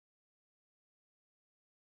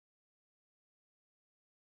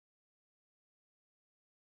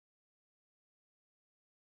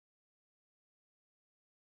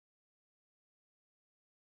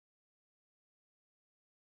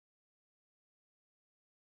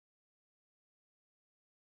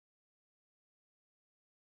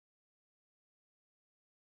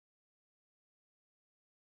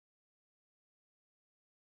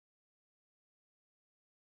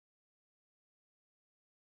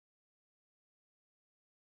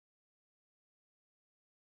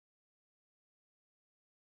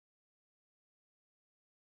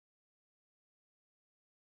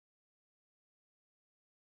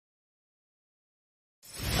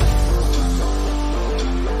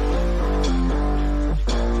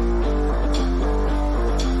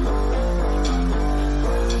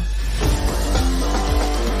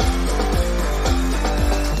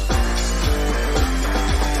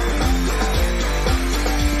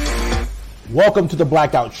Welcome to the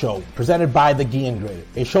Blackout Show, presented by The Guillen Grid,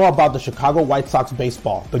 a show about the Chicago White Sox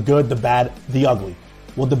baseball, the good, the bad, the ugly.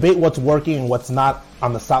 We'll debate what's working and what's not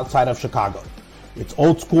on the south side of Chicago. It's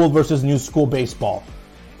old school versus new school baseball.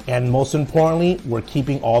 And most importantly, we're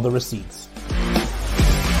keeping all the receipts.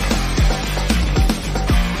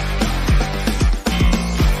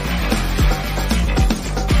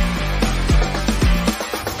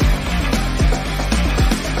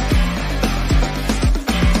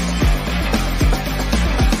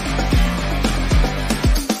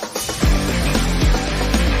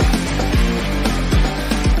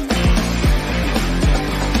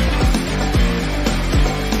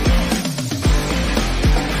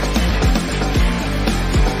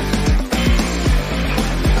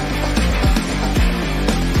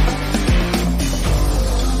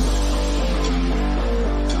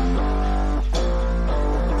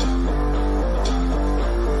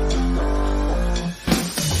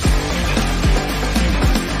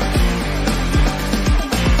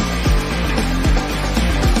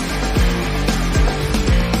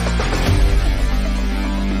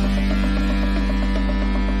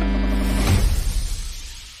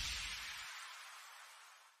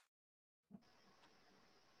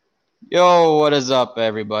 Yo, what is up,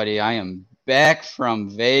 everybody? I am back from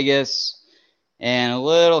Vegas, and a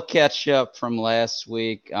little catch-up from last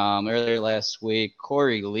week. Earlier last week,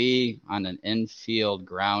 Korey Lee on an infield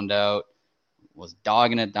ground-out was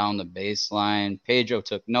dogging it down the baseline. Pedro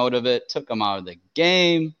took note of it, took him out of the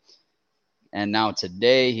game, and now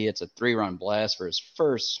today he hits a 3-run blast for his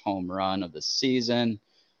first home run of the season.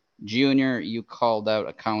 Junior, you called out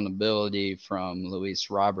accountability from Luis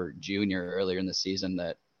Robert Jr. earlier in the season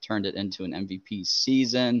that turned it into an MVP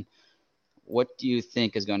season. What do you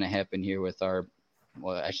think is going to happen here with your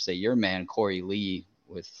man, Korey Lee,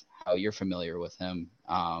 with how you're familiar with him?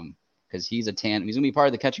 Because he's going to be part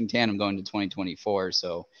of the catching tandem going to 2024.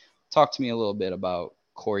 So talk to me a little bit about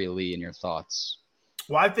Korey Lee and your thoughts.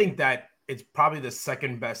 Well, I think that it's probably the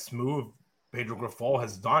second best move Pedro Grifol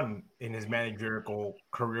has done in his managerial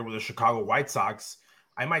career with the Chicago White Sox.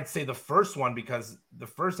 I might say the first one because the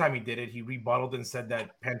first time he did it, he rebutted and said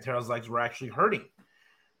that Pantera's legs were actually hurting.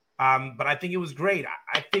 But I think it was great.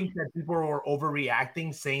 I think that people were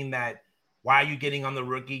overreacting, saying that, why are you getting on the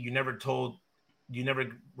rookie? You never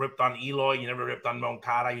ripped on Eloy. You never ripped on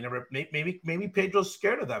Moncada. Maybe Pedro's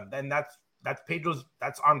scared of them. Then that's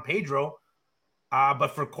on Pedro. But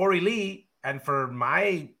for Korey Lee and for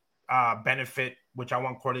my benefit, which I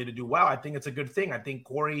want Korey Lee to do well, I think it's a good thing. I think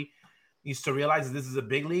Korey needs to realize that this is a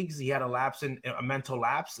big leagues. He had a mental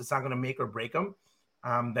lapse. It's not going to make or break him.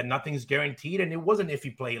 That nothing's guaranteed. And it was an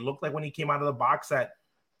iffy play. It looked like when he came out of the box that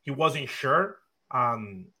he wasn't sure.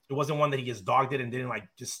 It wasn't one that he just dogged it and didn't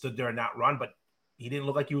just stood there and not run. But he didn't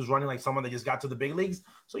look like he was running like someone that just got to the big leagues.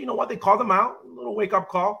 So you know what? They called him out. A little wake-up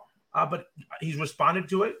call. But he's responded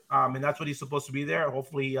to it. And that's what he's supposed to be there.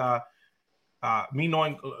 Hopefully, me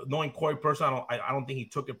knowing Korey personally, I don't think he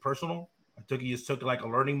took it personal. He just took it like a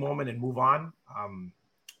learning moment and move on.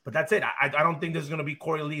 But that's it. I don't think this is going to be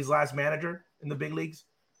Korey Lee's last manager in the big leagues.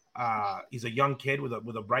 He's a young kid with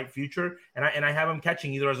a bright future, and I have him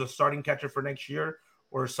catching either as a starting catcher for next year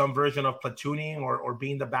or some version of platooning or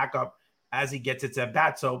being the backup as he gets its at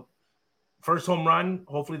bat. So first home run,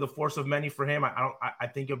 hopefully the force of many for him. I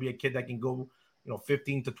think he'll be a kid that can go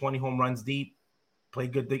 15 to 20 home runs deep, play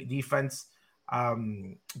good defense.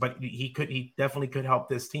 But he definitely could help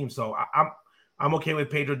this team. So I'm okay with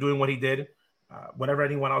Pedro doing what he did. Whatever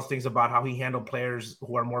anyone else thinks about how he handled players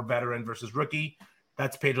who are more veteran versus rookie,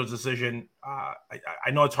 that's Pedro's decision.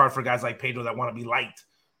 I know it's hard for guys like Pedro that want to be liked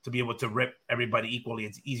to be able to rip everybody equally.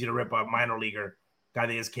 It's easy to rip a minor leaguer guy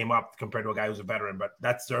that just came up compared to a guy who's a veteran, but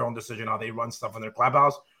that's their own decision how they run stuff in their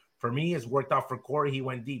clubhouse. For me, it's worked out for Korey. He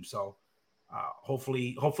went deep. So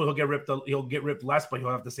hopefully he'll get ripped less, but he'll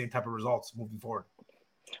have the same type of results moving forward.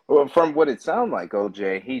 Well, from what it sounded like,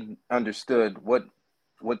 OJ, he understood what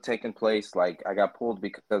taking place. Like, I got pulled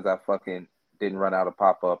because I fucking didn't run out of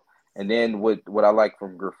pop-up. And then what I like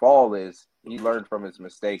from Grifol is he learned from his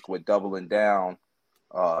mistake with doubling down.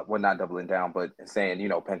 Not doubling down, but saying,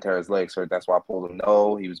 Pantera's legs hurt. That's why I pulled him.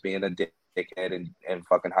 No, he was being a dickhead and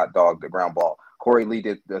fucking hot dog the ground ball. Korey Lee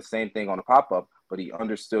did the same thing on the pop-up, but he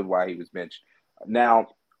understood why he was benched. Now,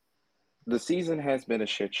 the season has been a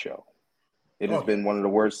shit show. It has been one of the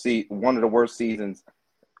worst seasons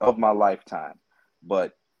of my lifetime.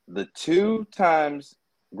 But the two times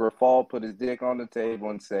Grifol put his dick on the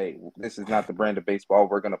table and say, this is not the brand of baseball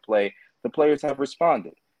we're going to play, the players have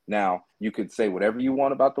responded. Now, you could say whatever you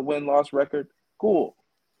want about the win-loss record. Cool.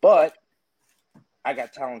 But I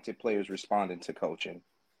got talented players responding to coaching.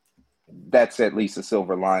 That's at least a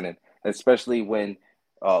silver lining. especially when,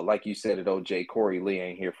 like you said at OJ, Korey Lee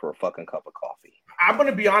ain't here for a fucking cup of coffee. I'm going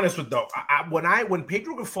to be honest with though. When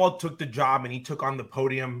Pedro Grifol took the job and he took on the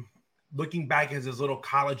podium, looking back as his little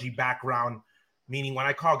collegey background, meaning when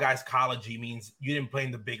I call guys collegey means you didn't play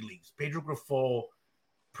in the big leagues. Pedro Grifol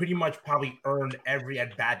pretty much probably earned every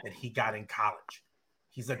at bat that he got in college.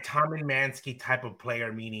 He's a Tom and Mansky type of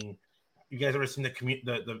player, meaning you guys ever seen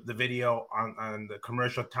the video on the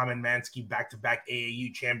commercial? Tom and Mansky back-to-back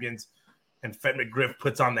AAU champions, and Fred McGriff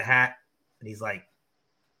puts on the hat and he's like,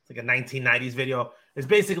 it's like a 1990s video. It's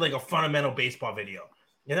basically like a fundamental baseball video.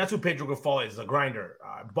 And that's who Pedro Grifol is, a grinder,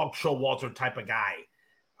 Buck Showalter type of guy.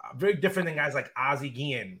 Very different than guys like Ozzie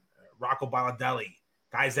Guillen, Rocco Baladelli,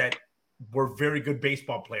 guys that were very good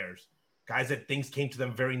baseball players, guys that things came to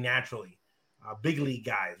them very naturally, big league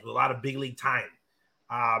guys with a lot of big league time.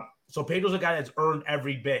 So Pedro's a guy that's earned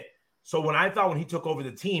every bit. So when he took over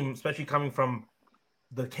the team, especially coming from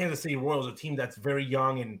the Kansas City Royals, a team that's very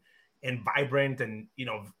young and vibrant, and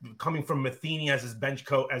coming from Matheny as his bench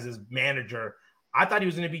coach, as his manager, I thought he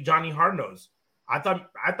was going to be Johnny Hardnose. I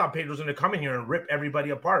thought Pedro was going to come in here and rip everybody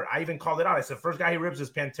apart. I even called it out. I said, first guy he rips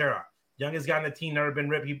is Pantera. Youngest guy on the team, never been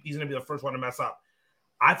ripped. He's going to be the first one to mess up.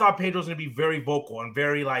 I thought Pedro's going to be very vocal and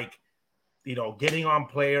very getting on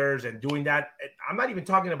players and doing that. I'm not even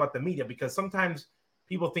talking about the media, because sometimes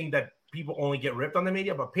people think that people only get ripped on the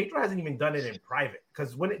media, but Pedro hasn't even done it in private.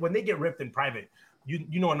 Because when they get ripped in private,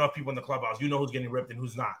 you know enough people in the clubhouse, you know who's getting ripped and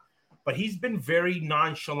who's not. But he's been very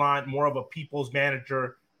nonchalant, more of a people's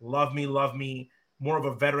manager, love me, more of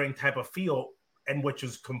a veteran type of feel, and which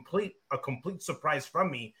is a complete surprise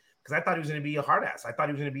from me, because I thought he was going to be a hard ass. I thought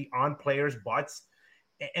he was going to be on players' butts,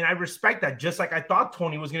 and I respect that, just like I thought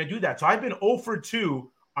Tony was going to do that. So I've been 0 for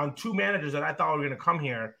 2 on 2 managers that I thought were going to come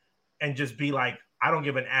here and just be like, I don't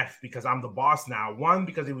give an F because I'm the boss now. One,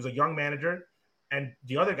 because he was a young manager, and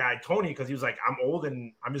the other guy, Tony, because he was like, I'm old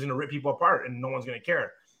and I'm just going to rip people apart and no one's going to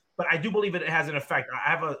care. But I do believe it has an effect. I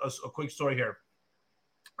have a quick story here.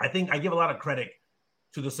 I think I give a lot of credit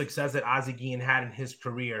to the success that Ozzie Guillen had in his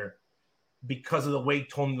career because of the way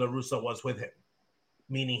Tony La Russa was with him.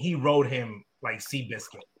 Meaning he rode him like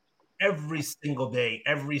Seabiscuit every single day,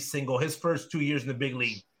 his first 2 years in the big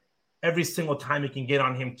league, every single time he can get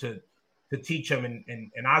on him to teach him.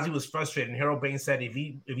 And Ozzie was frustrated. And Harold Bain said, if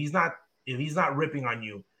he's not ripping on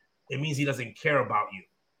you, it means he doesn't care about you.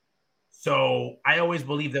 So I always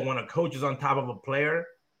believe that when a coach is on top of a player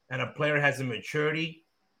and a player has the maturity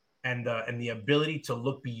and the ability to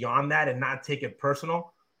look beyond that and not take it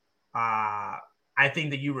personal, I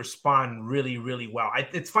think that you respond really, really well.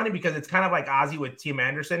 It's funny because it's kind of like Ozzie with Tim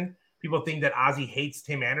Anderson. People think that Ozzie hates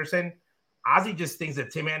Tim Anderson. Ozzie just thinks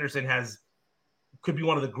that Tim Anderson could be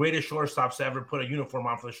one of the greatest shortstops to ever put a uniform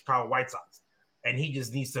on for the Chicago White Sox. And he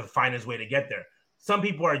just needs to find his way to get there. Some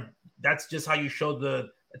people that's just how you show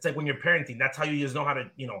it's like when you're parenting. That's how you just know how to,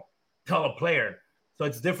 tell a player. So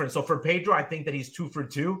it's different. So for Pedro, I think that he's 2 for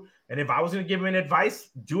 2. And if I was going to give him advice,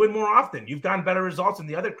 do it more often. You've gotten better results than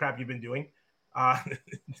the other crap you've been doing.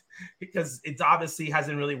 Because it obviously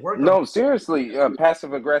hasn't really worked. No, seriously,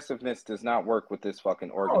 passive aggressiveness does not work with this fucking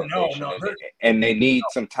organization. Oh, no. And they need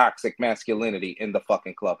some toxic masculinity in the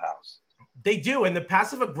fucking clubhouse. They do. And the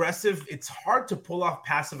passive aggressive, it's hard to pull off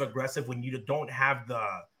passive aggressive when you don't have the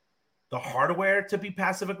hardware to be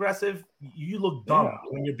passive aggressive. You look dumb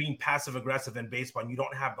when you're being passive aggressive in baseball and you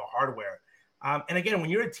don't have the hardware. And again, when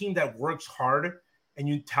you're a team that works hard and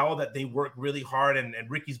you tell that they work really hard and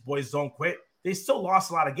Ricky's boys don't quit, they still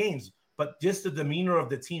lost a lot of games. But just the demeanor of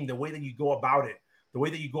the team, the way that you go about it, the way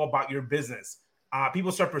that you go about your business,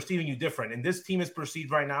 people start perceiving you different. And this team is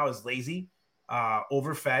perceived right now as lazy,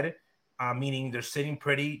 overfed, meaning they're sitting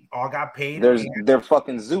pretty, all got paid. They're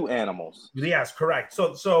fucking zoo animals. Yes, correct.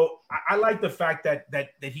 So I like the fact that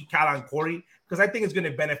he got on Korey, because I think it's going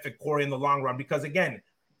to benefit Korey in the long run. Because again,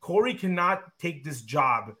 Korey cannot take this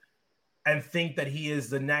job and think that he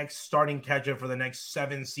is the next starting catcher for the next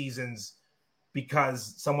 7 seasons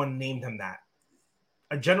because someone named him that.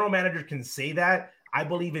 A general manager can say that. I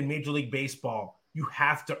believe in Major League Baseball, you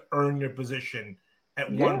have to earn your position at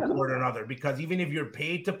one point or another, because even if you're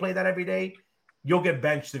paid to play that every day, you'll get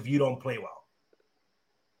benched if you don't play well.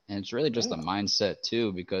 And it's really just a mindset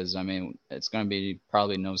too, because I mean, it's going to be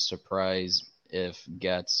probably no surprise if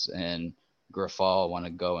Getz and Grifol want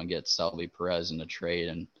to go and get Salvi Perez in the trade,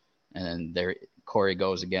 and there Korey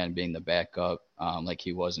goes again being the backup, like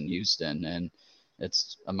he was in Houston, and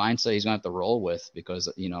it's a mindset he's going to have to roll with, because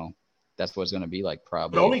that's what it's going to be like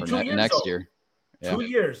probably only for 2 years, next year. Yeah. 2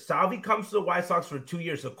 years. Salvi comes to the White Sox for 2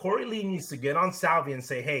 years. So Korey Lee needs to get on Salvi and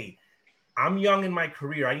say, hey, I'm young in my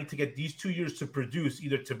career. I need to get these 2 years to produce,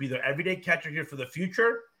 either to be the everyday catcher here for the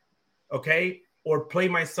future, okay, or play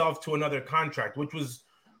myself to another contract, which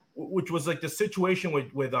was like the situation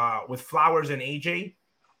with Flowers and AJ.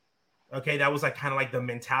 Okay, that was like kind of like the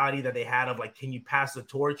mentality that they had of like, can you pass the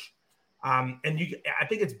torch? I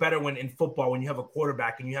think it's better when in football, when you have a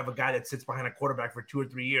quarterback and you have a guy that sits behind a quarterback for 2 or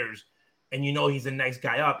 3 years and you know he's a nice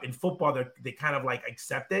guy up. In football, they kind of like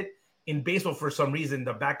accept it. In baseball, for some reason,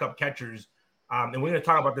 the backup catchers, and we're going to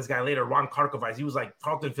talk about this guy later, Ron Karkovice, he was like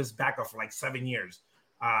Carlton Fisk's backup for like 7 years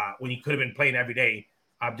when he could have been playing every day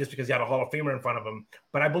just because he had a Hall of Famer in front of him.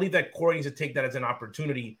 But I believe that Korey needs to take that as an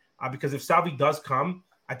opportunity because if Salvi does come,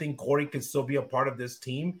 I think Korey can still be a part of this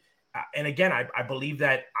team. And again, I believe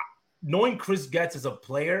that knowing Chris Getz as a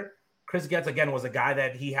player, Chris Getz, again, was a guy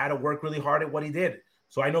that he had to work really hard at what he did.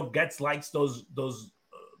 So I know Getz likes those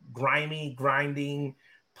grimy, grinding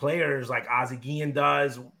players like Ozzie Guillen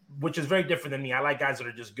does, which is very different than me. I like guys that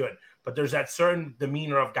are just good. But there's that certain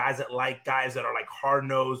demeanor of guys that are like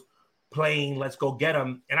hard-nosed, playing, let's go get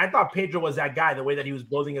them. And I thought Pedro was that guy, the way that he was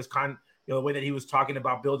building his the way that he was talking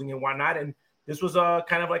about building and whatnot. And this was a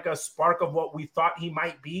kind of like a spark of what we thought he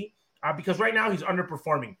might be because right now he's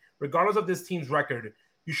underperforming. Regardless of this team's record,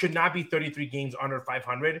 you should not be 33 games under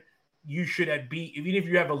 500. You should be, even if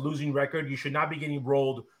you have a losing record, you should not be getting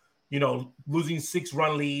rolled, losing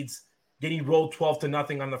 6-run leads, getting rolled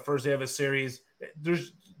 12-0 on the first day of a series.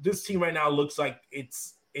 This team right now looks like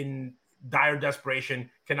it's in dire desperation,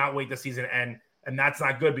 cannot wait the season to end. And that's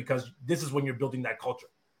not good because this is when you're building that culture.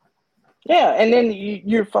 Yeah, and then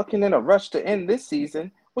you're fucking in a rush to end this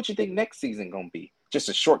season. What you think next season going to be? Just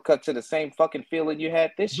a shortcut to the same fucking feeling you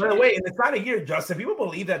had this year? By the way, and it's not a year, Justin. People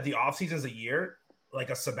believe that the offseason is a year,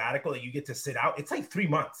 like a sabbatical that you get to sit out. It's like 3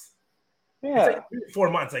 months. Yeah. It's like 3 to 4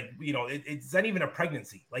 months. Like, it's not even a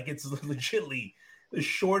pregnancy. Like, it's legitimately the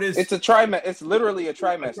shortest. It's a trimester. It's literally a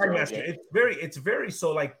trimester. It's very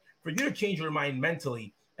so, like, for you to change your mind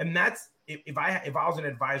mentally. And that's, if I was an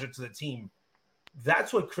advisor to the team,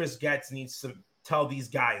 that's what Chris Getz needs to tell these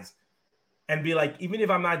guys and be like, even if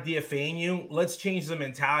I'm not DFAing you, let's change the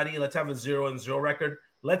mentality. Let's have a 0-0 record.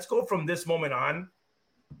 Let's go from this moment on,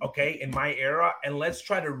 okay, in my era, and let's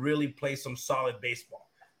try to really play some solid baseball.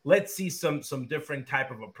 Let's see some different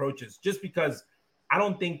type of approaches. Just because I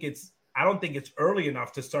don't think it's early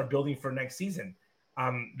enough to start building for next season.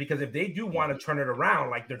 Because if they do want to turn it around,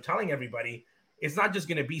 like they're telling everybody, it's not just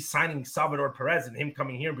going to be signing Salvador Perez and him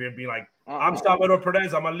coming here and be like, I'm Salvador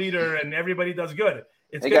Perez, I'm a leader, and everybody does good.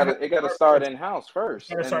 They got to start in-house first.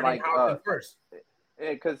 First.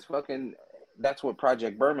 Because fucking that's what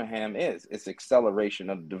Project Birmingham is. It's acceleration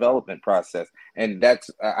of the development process. And that's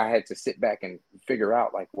I had to sit back and figure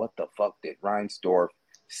out, like, what the fuck did Reinsdorf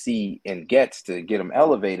see in Getz to get him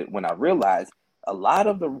elevated when I realized a lot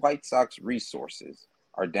of the White Sox resources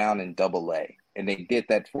are down in AA, and they did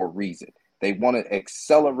that for a reason. They want to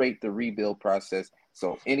accelerate the rebuild process.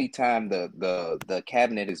 So anytime the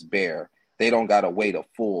cabinet is bare, they don't got to wait a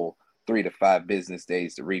full 3 to 5 business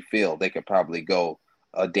days to refill. They could probably go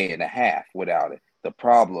a day and a half without it. The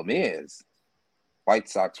problem is White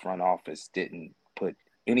Sox front office didn't put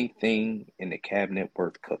anything in the cabinet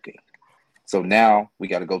worth cooking. So now we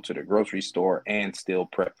got to go to the grocery store and still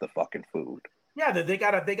prep the fucking food. Yeah, they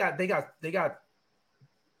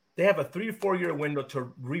have a 3 to 4 year window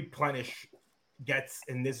to replenish Getz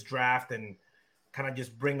in this draft and kind of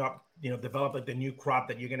just bring up, develop like the new crop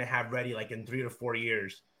that you're going to have ready like in 3 to 4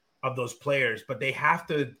 years of those players. But they have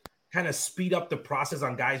to kind of speed up the process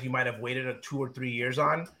on guys you might have waited 2 or 3 years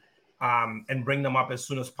on and bring them up as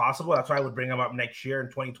soon as possible. That's why I would bring them up next year in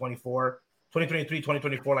 2023,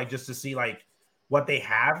 2024, like just to see like what they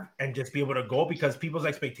have and just be able to go, because people's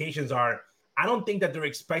expectations are, I don't think that they're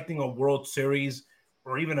expecting a World Series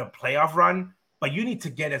or even a playoff run, but you need to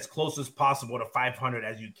get as close as possible to 500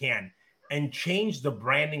 as you can and change the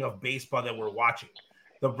branding of baseball that we're watching.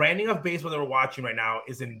 The branding of baseball that we're watching right now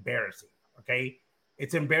is embarrassing, okay?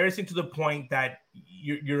 It's embarrassing to the point that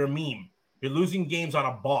you're a meme. You're losing games on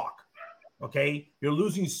a balk, okay? You're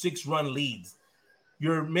losing 6-run leads.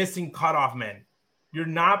 You're missing cutoff men. You're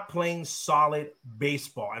not playing solid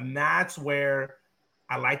baseball, and that's where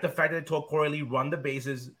I like the fact that they told Korey Lee, run the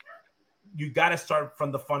bases. You got to start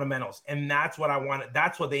from the fundamentals. And that's what I want.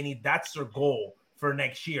 That's what they need. That's their goal for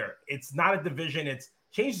next year. It's not a division. It's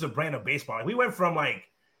change the brand of baseball. Like, we went from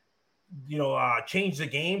change the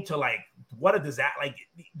game to like, what a disaster. Like,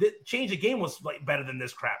 change the game was like better than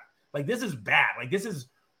this crap. Like, this is bad. Like, this is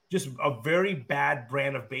just a very bad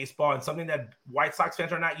brand of baseball and something that White Sox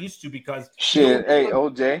fans are not used to because shit. Hey,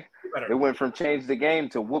 OJ, it went from change the game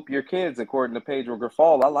to whoop your kids, according to Pedro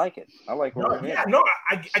Grifol. I like it. I like what he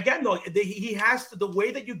has to. The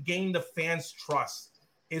way that you gain the fans' trust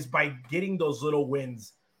is by getting those little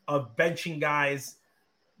wins of benching guys,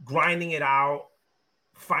 grinding it out,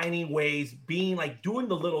 finding ways, being like doing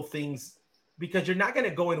the little things, because you're not going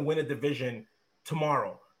to go and win a division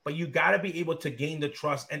tomorrow, but you got to be able to gain the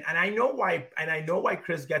trust. And I know why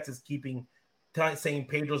Chris Getz is saying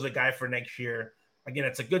Pedro's a guy for next year. Again,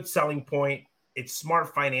 it's a good selling point. It's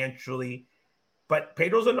smart financially, but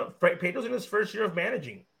Pedro's in his first year of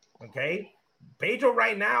managing. Okay. Pedro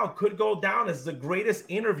right now could go down as the greatest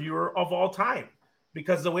interviewer of all time,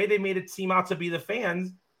 because the way they made it seem out to be the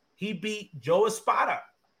fans, he beat Joe Espada,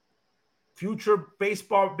 future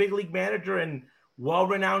baseball big league manager and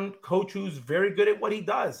well-renowned coach who's very good at what he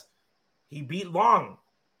does. He beat Long.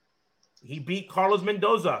 He beat Carlos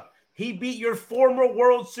Mendoza. He beat your former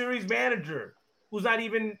World Series manager, who's not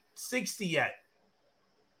even 60 yet.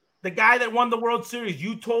 The guy that won the World Series.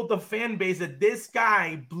 You told the fan base that this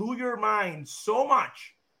guy blew your mind so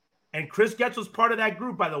much. And Chris Getz was part of that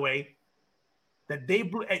group, by the way, that they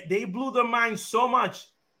blew their mind so much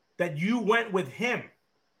that you went with him.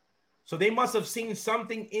 So they must have seen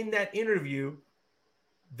something in that interview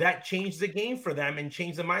that changed the game for them and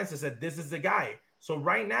changed the mindset that this is the guy. So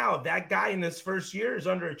right now, that guy in his first year is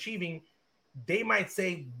underachieving. They might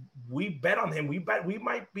say, we bet on him. We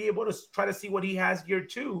might be able to try to see what he has year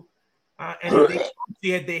two. And if they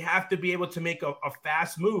see it, they have to be able to make a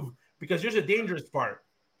fast move, because here's a dangerous part.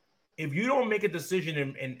 If you don't make a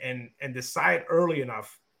decision and decide early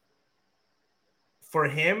enough for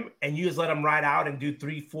him, and you just let him ride out and do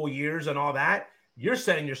 3-4 years and all that, you're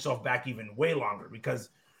setting yourself back even way longer, because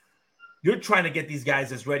you're trying to get these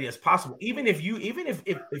guys as ready as possible. Even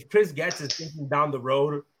if Chris Getz is thinking down the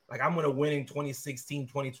road, like, I'm going to win in 2016,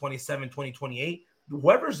 2027, 2028,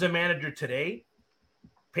 whoever's the manager today,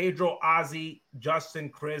 Pedro, Ozzy, Justin,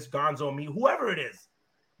 Chris, Gonzo, me, whoever it is,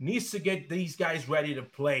 needs to get these guys ready to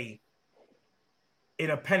play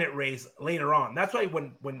in a pennant race later on. That's why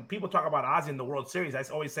when people talk about Ozzy in the World Series, I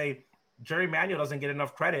always say Jerry Manuel doesn't get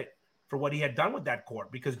enough credit for what he had done with that core,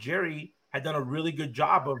 because Jerry had done a really good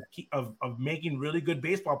job of making really good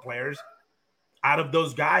baseball players out of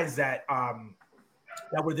those guys that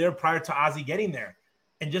were there prior to Ozzy getting there.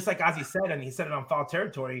 And just like Ozzy said, and he said it on Foul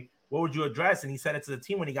Territory, what would you address? And he said it to the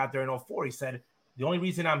team when he got there in 2004. He said, the only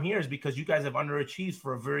reason I'm here is because you guys have underachieved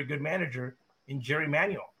for a very good manager in Jerry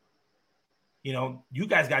Manuel. You know, you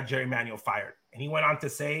guys got Jerry Manuel fired. And he went on to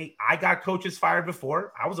say, I got coaches fired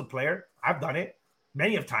before. I was a player. I've done it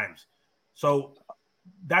many of times. So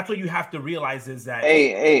that's what you have to realize is that.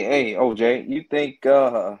 Hey, OJ, you think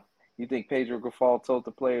Pedro Grifol told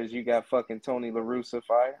the players you got fucking Tony La Russa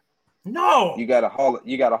fired? No. You got a Hall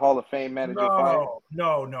of Fame manager fired?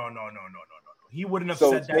 No. He wouldn't have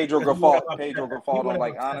said that. Pedro Grifol don't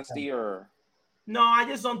like honesty, or? No, I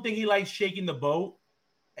just don't think he likes shaking the boat.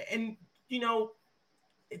 And you know,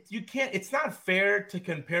 it's not fair to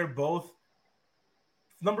compare both.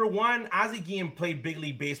 Number one, Ozzie Guillen played big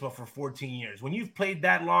league baseball for 14 years. When you've played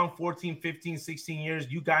that long, 14, 15, 16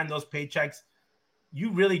 years, you got in those paychecks,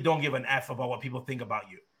 you really don't give an F about what people think about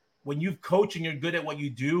you. When you've coached and you're good at what you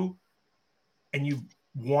do and you've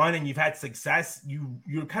won and you've had success,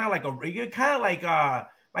 you're kind of like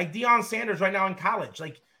Deion Sanders right now in college.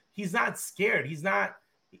 Like, he's not scared. He's not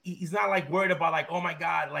like worried about like, oh my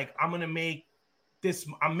God, like I'm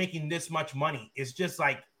making this much money. It's just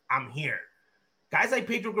like, I'm here. Guys like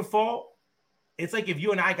Pedro Grifol, it's like if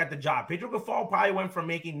you and I got the job. Pedro Grifol probably went from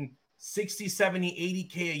making 60, 70,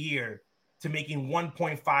 80K a year to making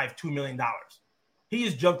 $1.5, $2 million. He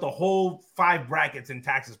just jumped the whole 5 brackets in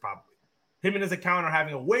taxes probably. Him and his accountant are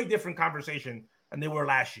having a way different conversation than they were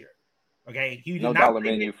last year. Okay? He did no not dollar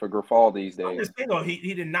menu for Grifol these days.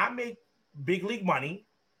 He did not make big league money.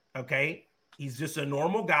 Okay? He's just a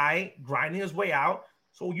normal guy grinding his way out.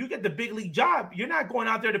 So you get the big league job. You're not going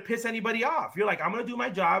out there to piss anybody off. You're like, I'm going to do my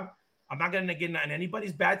job. I'm not going to get on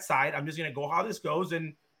anybody's bad side. I'm just going to go how this goes,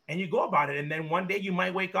 and you go about it. And then one day you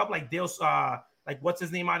might wake up like Dale's, like what's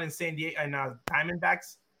his name out in San Diego and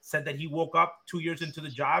Diamondbacks said that he woke up 2 years into the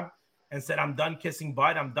job and said, I'm done kissing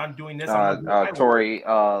butt. I'm done doing this. Torey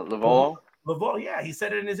Laveau. Laveau, yeah. He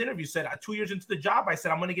said it in his interview, said 2 years into the job, I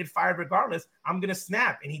said, I'm going to get fired regardless. I'm going to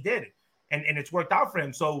snap. And he did. And it's worked out for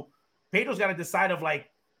him. So Pedro's got to decide of like,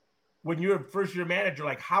 when you're a first year manager,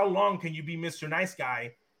 like how long can you be Mr. Nice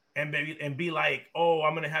Guy and be like, oh,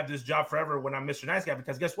 I'm going to have this job forever when I'm Mr. Nice Guy?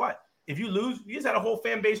 Because guess what? If you lose, you just had a whole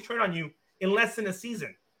fan base turn on you in less than a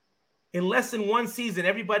season. In less than one season,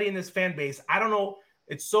 everybody in this fan base, I don't know.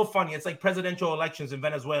 It's so funny. It's like presidential elections in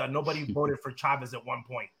Venezuela. Nobody voted for Chavez at one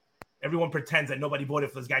point. Everyone pretends that nobody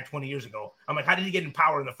voted for this guy 20 years ago. I'm like, how did he get in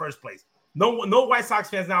power in the first place? No White Sox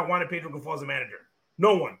fans now wanted Pedro Grifol as a manager.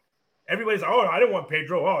 No one. Everybody's like, oh, I didn't want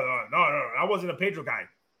Pedro. Oh, no, I wasn't a Pedro guy.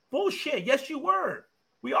 Bullshit. Yes, you were.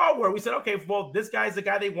 We all were. We said, okay, well, this guy's the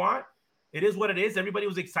guy they want. It is what it is. Everybody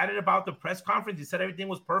was excited about the press conference. He said everything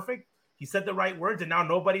was perfect. He said the right words, and now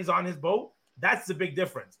nobody's on his boat. That's the big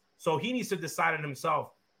difference. So he needs to decide on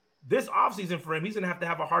himself. This offseason for him, he's going to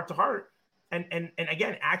have a heart-to-heart. And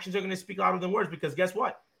again, actions are going to speak louder than words, because guess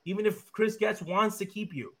what? Even if Chris Getz wants to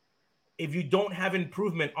keep you, if you don't have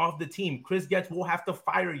improvement off the team, Chris Getz will have to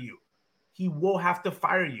fire you. He will have to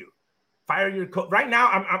fire you. Fire your coach. Right now,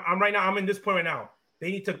 I'm in this point right now.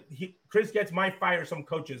 They need to. Chris Getz might fire some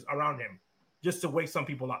coaches around him just to wake some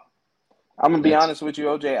people up. I'm gonna be honest with you,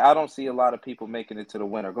 OJ. I don't see a lot of people making it to the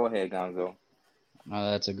winner. Go ahead, Gonzo.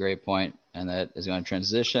 That's a great point, and that is going to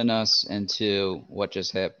transition us into what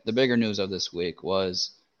just happened. The bigger news of this week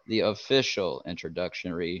was the official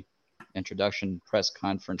introduction press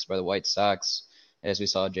conference by the White Sox, as we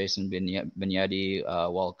saw Jason Benetti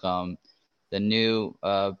welcome the new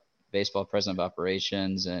baseball president of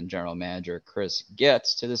operations and general manager Chris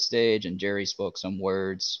Getz to the stage, and Jerry spoke some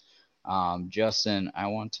words. Justin, I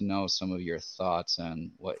want to know some of your thoughts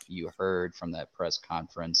on what you heard from that press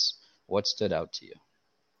conference. What stood out to you?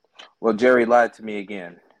 Well, Jerry lied to me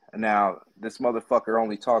again. Now, this motherfucker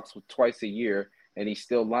only talks twice a year, and he's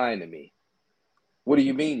still lying to me. What do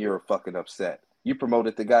you mean you're fucking upset? You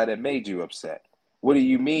promoted the guy that made you upset. What do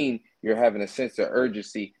you mean you're having a sense of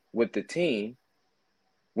urgency with the team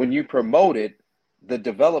when you promoted the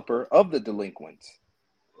developer of the delinquents?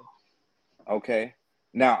 Okay.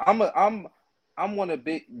 Now, I'm one of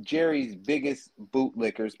Jerry's biggest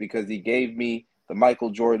bootlickers, because he gave me the Michael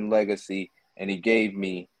Jordan legacy, and he gave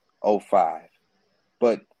me 05.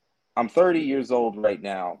 But I'm 30 years old right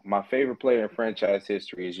now. My favorite player in franchise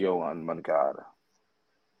history is Yohan Moncada.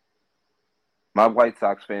 My White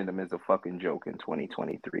Sox fandom is a fucking joke in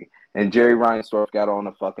 2023. And Jerry Reinsdorf got on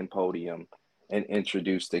the fucking podium and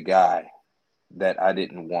introduced a guy that I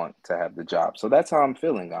didn't want to have the job. So that's how I'm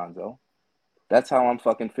feeling, Gonzo. That's how I'm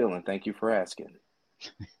fucking feeling. Thank you for asking.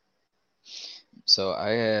 So I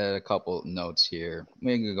had a couple notes here.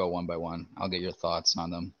 We can go one by one. I'll get your thoughts on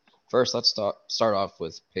them. First, let's start off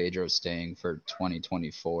with Pedro staying for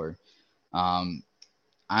 2024.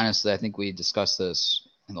 Honestly, I think we discussed this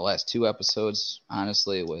in the last 2 episodes.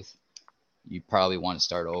 Honestly, with you probably want to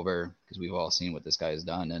start over, because we've all seen what this guy has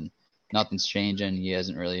done, and nothing's changing. He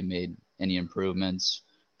hasn't really made any improvements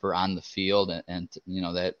for on the field, and you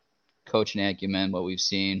know, that coaching acumen, what we've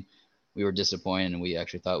seen, we were disappointed, and we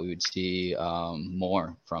actually thought we would see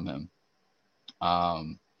more from him.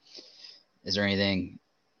 Is there anything?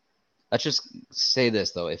 Let's just say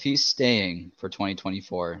this, though. If he's staying for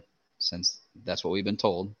 2024, since that's what we've been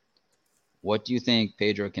told, what do you think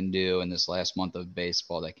Pedro can do in this last month of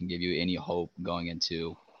baseball that can give you any hope going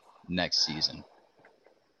into next season?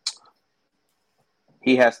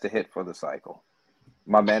 He has to hit for the cycle.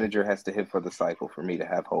 My manager has to hit for the cycle for me to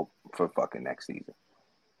have hope for fucking next season.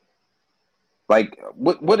 Like,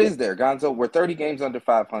 what is there, Gonzo? We're 30 games under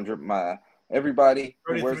 500. Everybody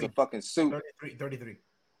who wears a fucking suit. 33.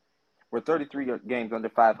 We're 33 games under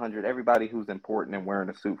 500. Everybody who's important and wearing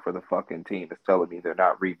a suit for the fucking team is telling me they're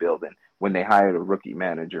not rebuilding when they hired a rookie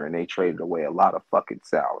manager and they traded away a lot of fucking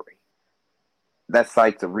salary. That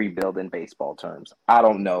cites a rebuild in baseball terms. I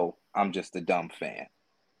don't know. I'm just a dumb fan.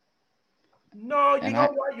 No, you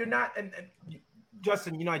know what? You're not. And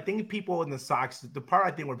Justin, you know, I think people in the Sox, the part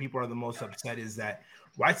I think where people are the most upset is that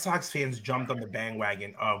White Sox fans jumped on the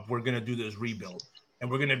bandwagon of we're going to do this rebuild and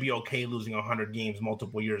we're going to be okay losing 100 games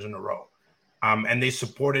multiple years in a row. And they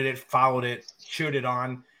supported it, followed it, cheered it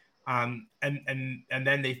on. And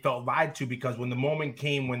then they felt lied to, because when the moment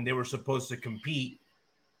came when they were supposed to compete,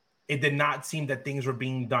 it did not seem that things were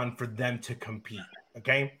being done for them to compete.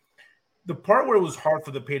 Okay. The part where it was hard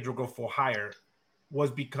for the Pedro Grifol hire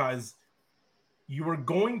was because you were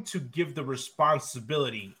going to give the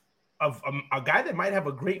responsibility of a guy that might have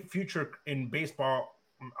a great future in baseball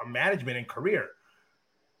management and career.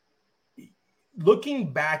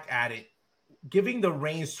 Looking back at it, giving the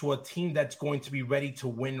reins to a team that's going to be ready to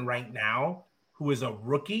win right now, who is a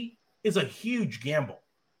rookie, is a huge gamble.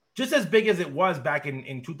 Just as big as it was back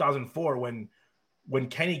in 2004 when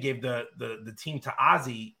Kenny gave the team to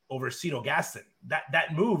Ozzie over Cito Gaston.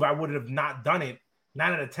 That move, I would have not done it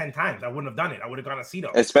 9 out of 10 times. I wouldn't have done it. I would have gone to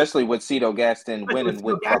Cito. Especially with Cito Gaston winning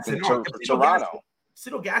with Toronto.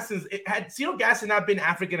 Cito Gaston, had Cito Gaston not been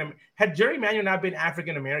African, had Jerry Manuel not been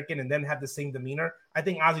African American and then had the same demeanor, I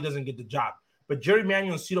think Ozzie doesn't get the job. But Jerry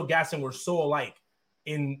Manuel and Cito Gaston were so alike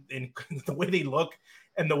in the way they look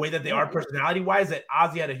and the way that they are personality-wise that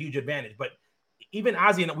Ozzie had a huge advantage. But even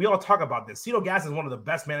Ozzie, and we all talk about this, Cito Gaston is one of the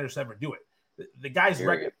best managers to ever do it. The guy's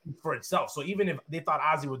record for itself. So even if they thought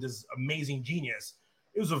Ozzie was this amazing genius,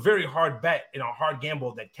 it was a very hard bet and a hard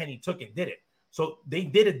gamble that Kenny took and did it. So they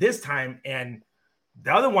did it this time, and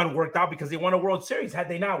the other one worked out because they won a World Series. Had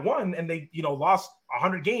they not won and they, lost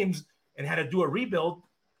 100 games and had to do a rebuild,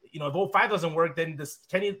 if 05 doesn't work, then this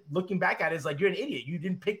Kenny looking back at it is like, you're an idiot. You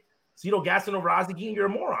didn't pick Cito Gaston over Ozzie and you're a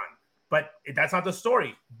moron. But that's not the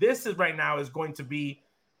story. This is right now is going to be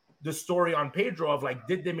the story on Pedro of like,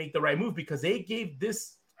 did they make the right move? Because they gave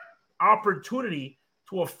this opportunity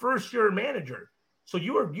to a first-year manager. So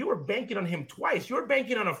you were banking on him twice. You were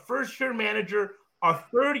banking on a first-year manager, a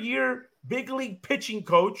third-year big league pitching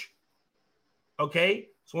coach. Okay,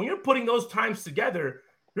 so when you're putting those times together,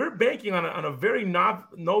 you're banking on a very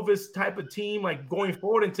novice type of team, like going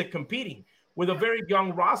forward into competing with a very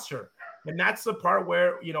young roster. And that's the part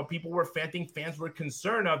where, people were fans were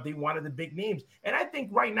concerned of. They wanted the big names. And I think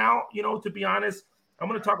right now, to be honest, I'm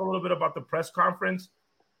going to talk a little bit about the press conference.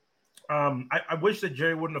 I wish that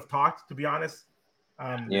Jerry wouldn't have talked, to be honest.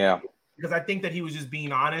 Because I think that he was just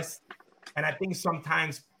being honest. And I think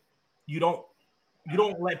sometimes you don't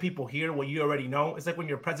let people hear what you already know. It's like when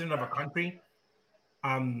you're president of a country,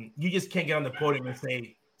 you just can't get on the podium and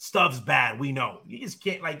say, stuff's bad, we know. You just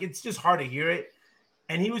can't, it's just hard to hear it.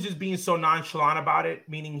 And he was just being so nonchalant about it,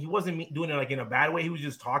 meaning he wasn't doing it like in a bad way. He was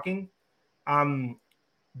just talking.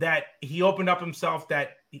 That he opened up himself,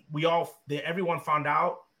 that everyone found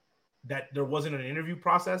out that there wasn't an interview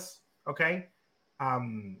process. Okay.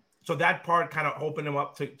 So that part kind of opened him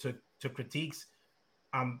up to critiques.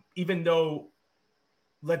 Even though,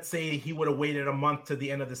 let's say he would have waited a month to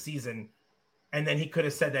the end of the season, and then he could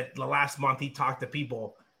have said that the last month he talked to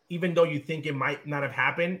people. Even though you think it might not have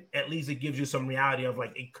happened, at least it gives you some reality of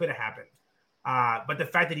like it could have happened. But the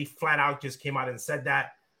fact that he flat out just came out and said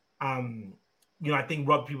that, I think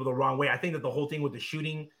rubbed people the wrong way. I think that the whole thing with the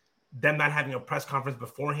shooting, them not having a press conference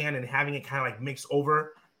beforehand and having it kind of like mix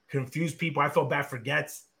over, confused people. I felt bad for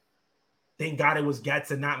Getz. Thank God it was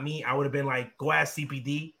Getz and not me. I would have been like, go ask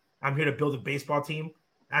CPD. I'm here to build a baseball team.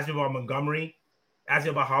 Ask me about Montgomery. Ask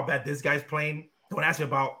me about how bad this guy's playing. Don't ask me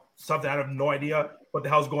about stuff that I have no idea what the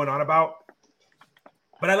hell's going on about.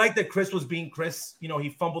 But I like that Chris was being Chris. He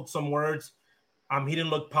fumbled some words. He didn't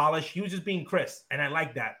look polished. He was just being Chris. And I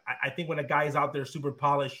like that. I think when a guy is out there super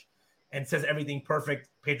polished and says everything perfect,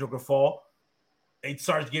 Pedro Grifol, it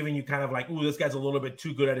starts giving you kind of like, ooh, this guy's a little bit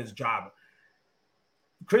too good at his job.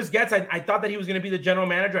 Chris Getz, I thought that he was going to be the general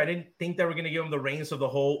manager. I didn't think they were going to give him the reins of the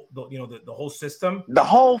whole system. The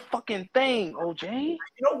whole fucking thing, OJ. You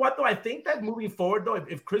know what, though? I think that moving forward, though,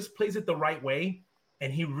 if Chris plays it the right way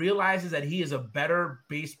and he realizes that he is a better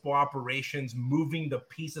baseball operations, moving the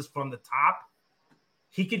pieces from the top,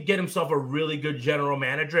 he could get himself a really good general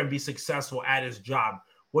manager and be successful at his job.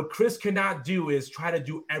 What Chris cannot do is try to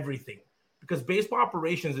do everything, because baseball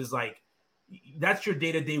operations is like, that's your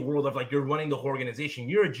day-to-day world of like, you're running the whole organization.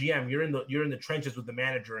 You're a GM. You're in the trenches with the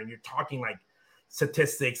manager, and you're talking like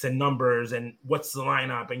statistics and numbers and what's the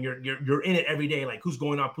lineup, and you're in it every day, like who's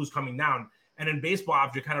going up, who's coming down. And in baseball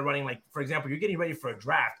ops, you're kind of running like, for example, you're getting ready for a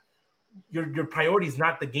draft. Your priority is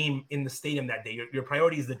not the game in the stadium that day. Your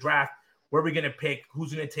priority is the draft. Where are we going to pick?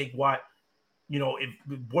 Who's going to take what? If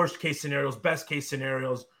worst case scenarios, best case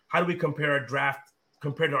scenarios. How do we compare a draft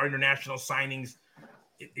compared to our international signings?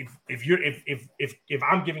 If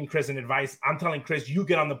I'm giving Chris an advice, I'm telling Chris, you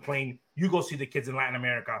get on the plane, you go see the kids in Latin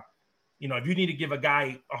America. If you need to give a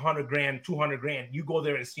guy $100,000, $200,000, you go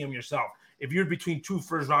there and see him yourself. If you're between two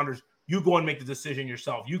first rounders, you go and make the decision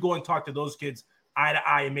yourself. You go and talk to those kids eye to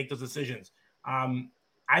eye and make those decisions.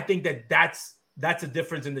 I think that's a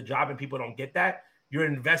difference in the job, and people don't get that. You're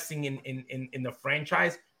investing in the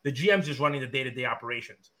franchise. The GM's just running the day-to-day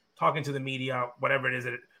operations, talking to the media, whatever it is.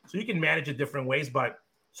 So you can manage it different ways, but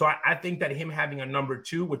so I think that him having a number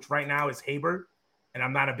 2, which right now is Haber, and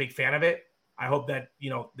I'm not a big fan of it. I hope that,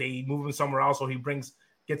 they move him somewhere else, or he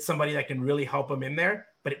gets somebody that can really help him in there.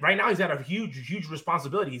 But right now he's got a huge, huge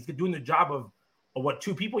responsibility. He's doing the job of what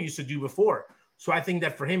 2 people used to do before. So I think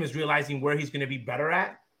that for him is realizing where he's going to be better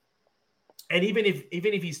at. And even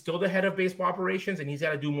if he's still the head of baseball operations and he's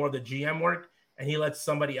got to do more of the GM work and he lets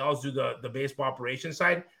somebody else do the baseball operations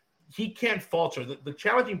side, he can't falter. The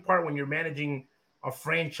challenging part when you're managing a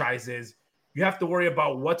franchise is you have to worry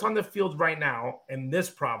about what's on the field right now and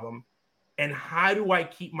this problem, and how do I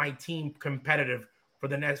keep my team competitive for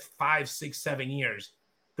the next 5, 6, 7 years,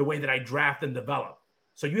 the way that I draft and develop.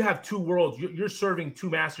 So you have 2 worlds. You're serving 2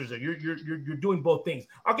 masters. You're doing both things.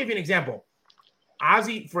 I'll give you an example.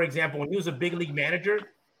 Ozzie, for example, when he was a big league manager,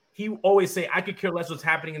 he would always say, I could care less what's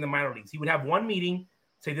happening in the minor leagues. He would have one meeting,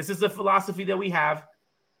 say, this is the philosophy that we have.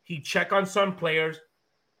 He'd check on some players,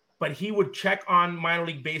 but he would check on minor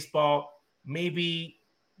league baseball maybe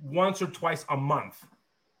once or twice a month.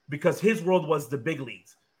 because his world was the big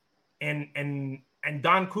leagues, and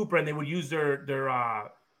Don Cooper, and they would use their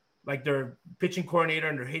pitching coordinator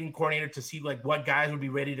and their hitting coordinator to see like what guys would be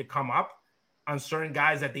ready to come up on certain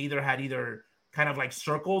guys that they either kind of like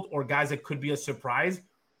circled or guys that could be a surprise.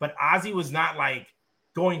 But Ozzie was not like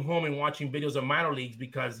going home and watching videos of minor leagues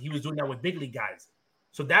because he was doing that with big league guys.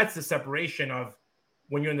 So that's the separation of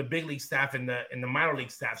when you're in the big league staff and the minor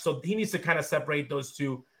league staff. So he needs to kind of separate those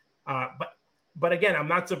two. But again, I'm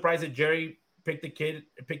not surprised that Jerry picked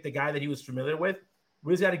the guy that he was familiar with.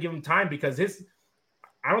 We just got to give him time because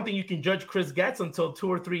I don't think you can judge Chris Getz until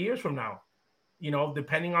 2 or 3 years from now,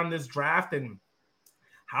 depending on this draft and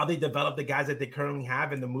how they develop the guys that they currently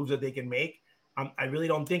have and the moves that they can make. I really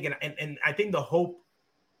don't think, and I think the hope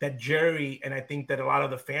that Jerry and I think that a lot of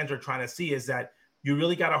the fans are trying to see is that you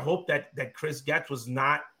really got to hope that Chris Getz was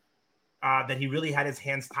not, that he really had his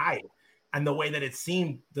hands tied. And the way that it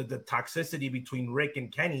seemed, the toxicity between Rick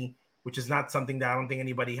and Kenny, which is not something that I don't think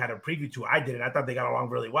anybody had a preview to. I didn't. I thought they got along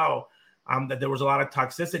really well. That there was a lot of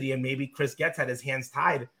toxicity, and maybe Chris Getz had his hands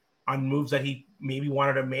tied on moves that he maybe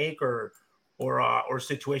wanted to make or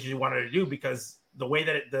situations he wanted to do, because the way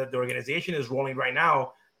that the organization is rolling right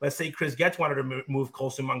now, let's say Chris Getz wanted to move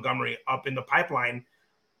Colson Montgomery up in the pipeline,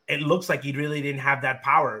 it looks like he really didn't have that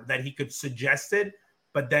power that he could suggest it,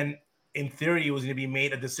 but then in theory it was going to be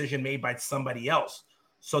a decision made by somebody else.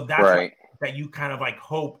 So that's right. That you kind of like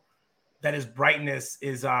hope that his brightness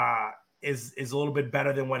is a little bit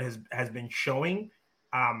better than what has been showing,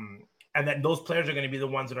 and that those players are going to be the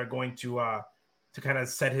ones that are going to kind of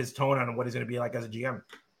set his tone on what he's going to be like as a GM.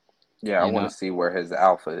 Yeah, I want to see where his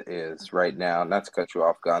alpha is right now. Not to cut you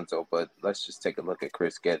off, Gonzo, but let's just take a look at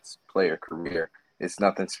Chris Getz's player career. It's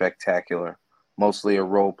nothing spectacular. Mostly a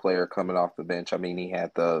role player coming off the bench. I mean, he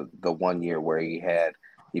had the 1 year where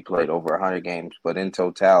he played over 100 games, but in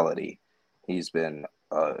totality, he's been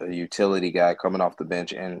a utility guy coming off the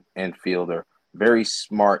bench and infielder. Very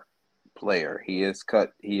smart player. He is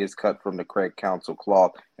cut from the Craig Counsell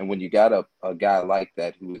cloth. And when you got a guy like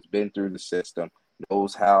that who has been through the system,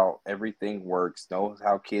 knows how everything works, knows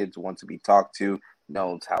how kids want to be talked to,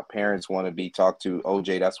 knows how parents want to be talked to.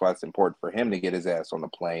 OJ, that's why it's important for him to get his ass on the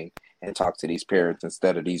plane and talk to these parents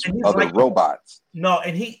instead of these other robots. No,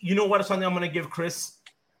 and you know what? Something I'm going to give Chris.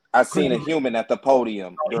 I seen a human at the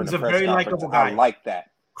podium during the press conference. I like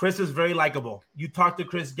that. Chris is very likable. You talk to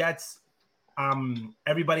Chris Getz.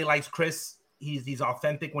 Everybody likes Chris. He's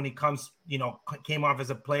authentic when he comes. Came off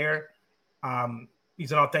as a player.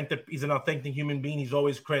 He's an authentic human being. He's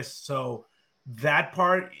always Chris. So that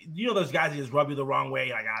part, those guys that just rub you the wrong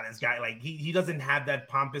way. Like, this guy, like he doesn't have that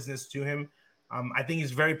pompousness to him. I think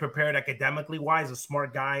he's very prepared academically wise, a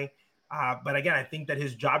smart guy. But again, I think that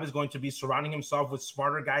his job is going to be surrounding himself with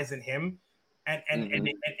smarter guys than him,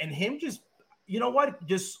 and him just,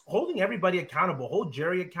 just holding everybody accountable. Hold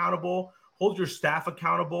Jerry accountable. Hold your staff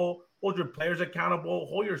accountable. Hold your players accountable.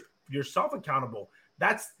 Hold yourself accountable.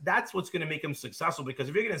 That's what's going to make him successful, because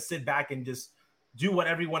if you're going to sit back and just do what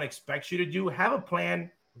everyone expects you to do, have a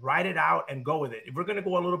plan, write it out, and go with it. If we're going to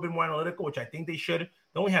go a little bit more analytical, which I think they should,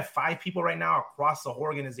 they only have 5 people right now across the whole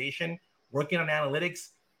organization working on analytics.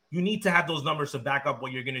 You need to have those numbers to back up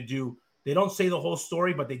what you're going to do. They don't say the whole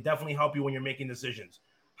story, but they definitely help you when you're making decisions.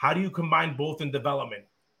 How do you combine both in development?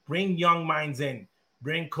 Bring young minds in.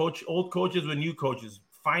 Bring old coaches with new coaches.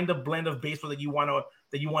 Find a blend of baseball that you want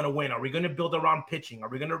to win. Are we going to build around pitching? Are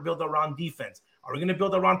we going to build around defense? Are we going to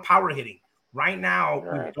build around power hitting? Right now,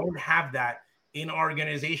 we don't have that in our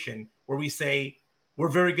organization where we say we're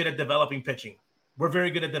very good at developing pitching. We're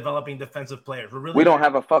very good at developing defensive players. We don't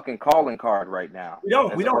have a fucking calling card right now. We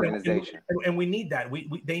don't. Organization. And we need that.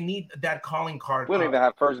 They need that calling card. We don't even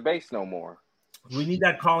have first base no more. We need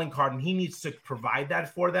that calling card, and he needs to provide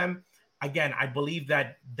that for them. Again, I believe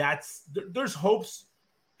there's hopes.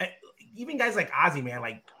 Even guys like Ozzie, man,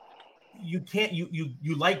 like you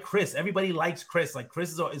like Chris. Everybody likes Chris. Like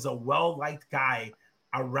Chris is a well-liked guy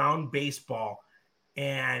around baseball,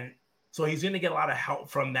 and so he's going to get a lot of help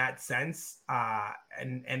from that sense.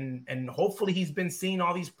 And hopefully he's been seeing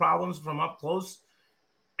all these problems from up close.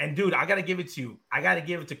 And dude, I got to give it to you. I got to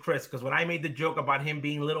give it to Chris, because when I made the joke about him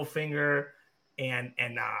being Littlefinger and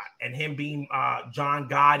him being John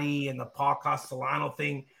Gotti and the Paul Castellano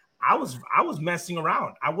thing, I was messing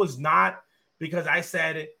around. I was not, because I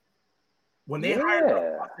said when they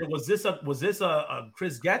hired, was this a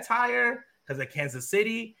Chris Getz hire because of Kansas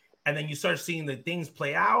City? And then you start seeing the things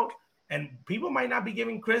play out, and people might not be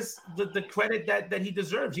giving Chris the credit that he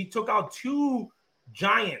deserves. He took out 2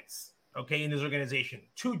 giants, in his organization.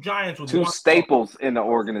 2 giants with 2 staples in the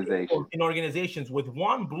organization. In organizations with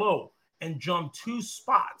one blow, and jumped 2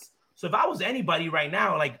 spots. So if I was anybody right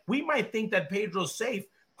now, like we might think that Pedro's safe.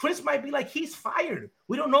 Chris might be like, he's fired.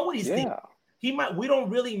 We don't know what he's thinking. We don't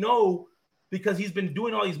really know because he's been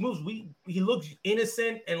doing all these moves. He looks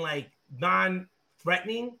innocent and like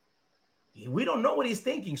non-threatening. We don't know what he's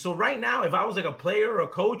thinking. So right now, if I was like a player or a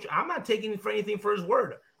coach, I'm not taking for anything for his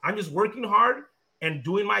word. I'm just working hard and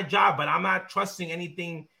doing my job, but I'm not trusting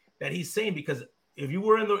anything that he's saying because if we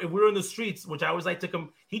were in the streets, which I always like to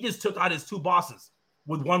come, he just took out his two bosses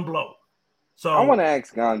with one blow. So I want to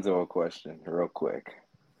ask Gonzo a question real quick.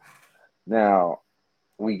 Now,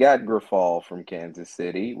 we got Grifol from Kansas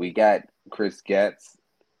City. We got Chris Getz.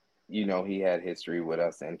 You know, he had history with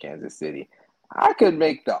us in Kansas City. I could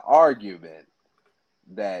make the argument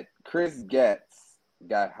that Chris Getz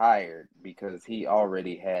got hired because he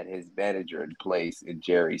already had his manager in place and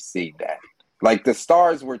Jerry seen that. Like the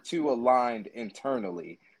stars were too aligned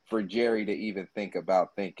internally for Jerry to even think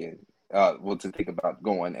about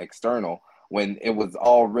going external when it was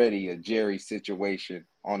already a Jerry situation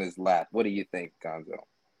on his lap. What do you think, Gonzo?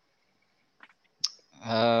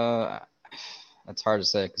 That's hard to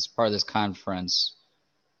say because part of this conference,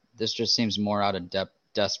 this just seems more out of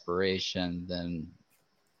desperation than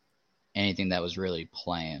anything that was really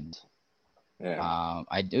planned. Yeah.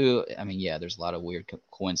 There's a lot of weird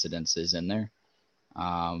coincidences in there.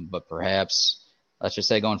 But perhaps, let's just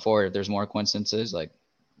say going forward, if there's more coincidences, like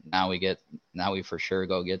now we for sure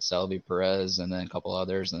go get Selby Perez and then a couple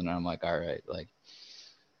others. And then I'm like, all right, like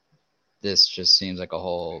this just seems like a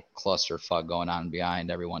whole clusterfuck going on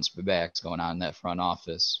behind everyone's backs going on in that front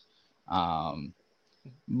office.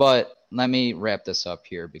 But let me wrap this up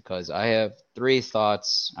here because I have 3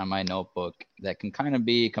 thoughts on my notebook that can kind of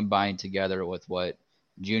be combined together with what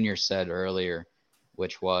Junior said earlier,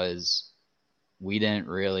 which was we didn't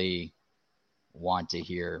really want to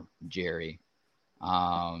hear Jerry.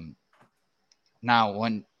 Now,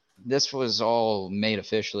 when this was all made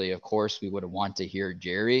officially, of course, we would have wanted to hear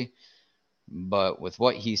Jerry. But with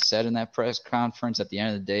what he said in that press conference at the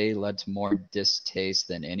end of the day led to more distaste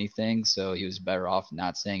than anything. So he was better off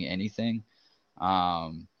not saying anything.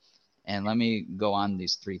 And let me go on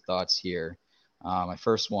these 3 thoughts here. My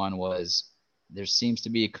first one was there seems to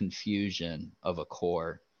be a confusion of a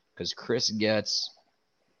core because Chris Getz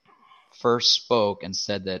first spoke and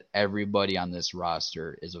said that everybody on this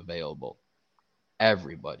roster is available.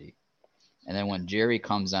 Everybody. And then when Jerry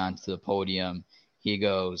comes onto the podium, he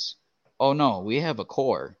goes, oh, no, we have a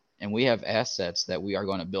core and we have assets that we are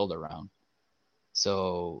going to build around.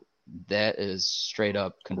 So that is straight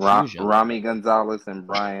up confusion. Rami Gonzalez and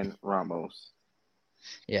Brian Ramos.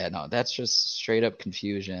 Yeah, no, that's just straight up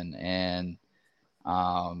confusion. And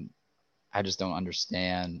I just don't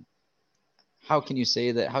understand. How can you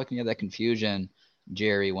say that? How can you have that confusion,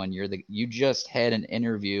 Jerry, when you just had an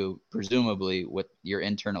interview, presumably with your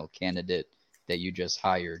internal candidate that you just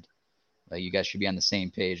hired? Like, you guys should be on the same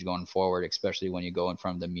page going forward, especially when you go in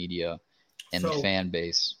front of the media and the fan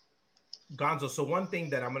base. Gonzo, so one thing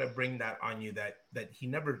that I'm going to bring that on you that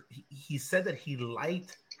he said that he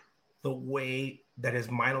liked the way that his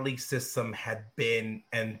minor league system had been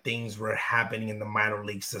and things were happening in the minor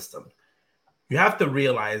league system. You have to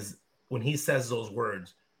realize when he says those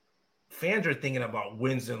words, fans are thinking about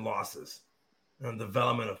wins and losses and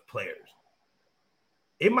development of players.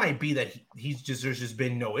 It might be that there's just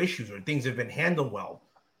been no issues or things have been handled well,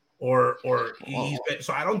 or he's been.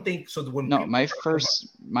 So I don't think so. My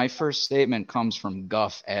first statement comes from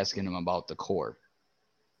Guff asking him about the core.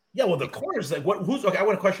 Yeah, well, the core is like what? Who's okay? I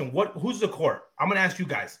want a question. Who's the core? I'm going to ask you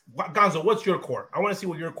guys. Gonzo, what's your core? I want to see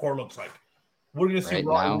what your core looks like. We're going to see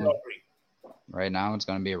right now. It's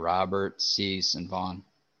going to be Robert, Cease, and Vaughn.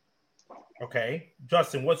 Okay,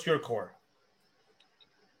 Justin, what's your core?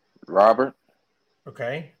 Robert.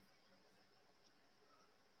 Okay.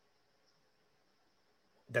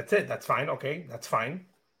 That's it. That's fine. Okay, that's fine.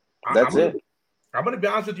 That's it. I'm going to be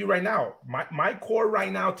honest with you right now. My core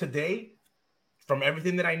right now today, from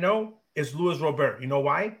everything that I know, is Luis Robert. You know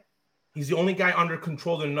why? He's the only guy under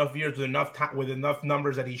control in enough years with enough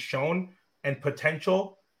numbers that he's shown and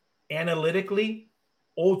potential, analytically,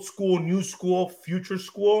 old school, new school, future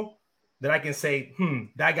school, that I can say,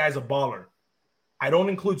 that guy's a baller. I don't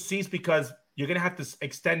include Cease because you're going to have to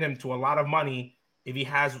extend him to a lot of money if he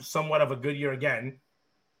has somewhat of a good year again.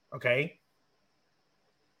 Okay.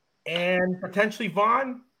 And potentially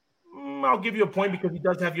Vaughn, I'll give you a point because he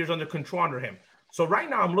does have years under control under him. So right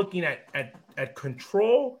now I'm looking at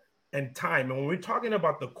control and time. And when we're talking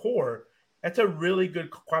about the core, that's a really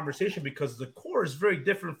good conversation because the core is very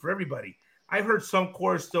different for everybody. I've heard some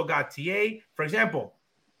cores still got TA. For example,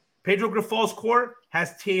 Pedro Grifol's core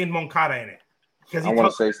has TA and Moncada in it. I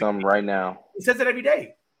want to say something right now. He says it every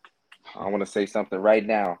day. I want to say something right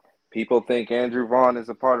now. People think Andrew Vaughn is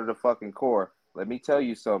a part of the fucking core. Let me tell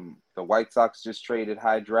you something. The White Sox just traded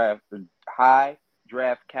high draft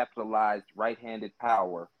capitalized right-handed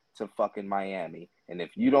power to fucking Miami. And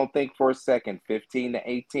if you don't think for a second 15 to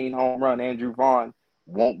 18 home run Andrew Vaughn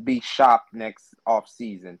won't be shopped next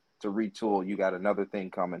offseason to retool, you got another thing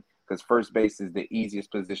coming. Because first base is the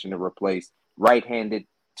easiest position to replace. Right-handed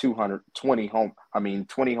 20 home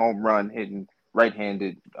run hitting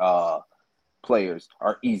right-handed players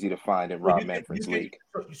are easy to find in Rob Manfred's league.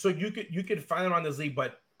 So you could find them on this league,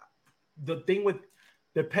 but the thing with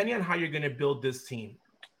depending on how you're going to build this team,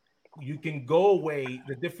 you can go away.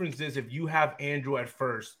 The difference is if you have Andrew at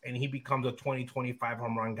first and he becomes a 20-25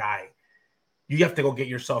 home run guy, you have to go get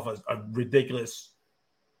yourself a ridiculous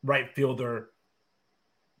right fielder.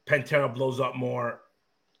 Pantera blows up more,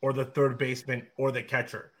 or the third baseman, or the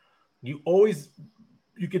catcher. You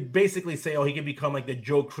could basically say, oh, he could become like the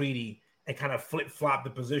Joe Creedy and kind of flip-flop the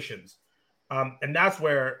positions. And that's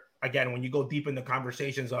where, again, when you go deep in the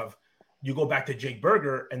conversations of, you go back to Jake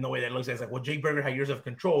Berger and the way that looks at it, it's like, well, Jake Berger had years of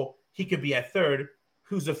control. He could be at third.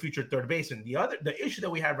 Who's the future third baseman? The issue that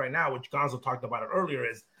we have right now, which Gonzo talked about it earlier,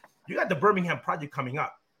 is you got the Birmingham project coming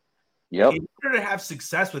up. Yep. In order to have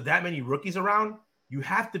success with that many rookies around, you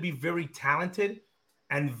have to be very talented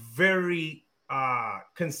and very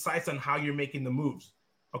concise on how you're making the moves,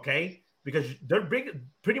 okay? Because they're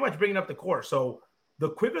pretty much bringing up the core. So the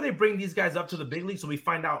quicker they bring these guys up to the big league, so we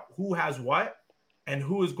find out who has what and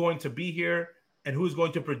who is going to be here and who is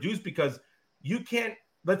going to produce, because you can't,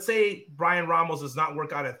 let's say Brian Ramos does not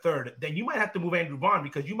work out at third, then you might have to move Andrew Vaughn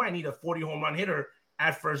because you might need a 40 home run hitter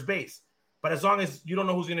at first base. But as long as you don't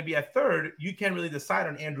know who's going to be at third, you can't really decide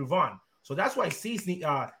on Andrew Vaughn. So that's why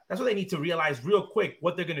that's what they need to realize real quick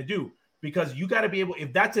what they're going to do, because you got to be able,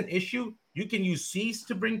 if that's an issue, you can use Cease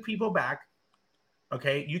to bring people back.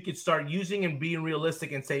 Okay. You could start using and being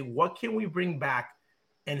realistic and say, what can we bring back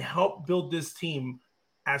and help build this team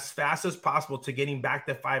as fast as possible to getting back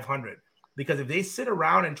to 500? Because if they sit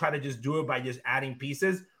around and try to just do it by just adding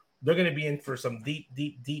pieces, they're going to be in for some deep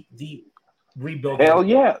rebuild. Hell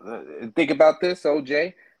yeah. Think about this,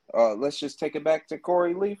 OJ. Let's just take it back to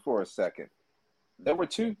Korey Lee for a second. There were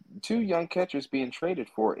two young catchers being traded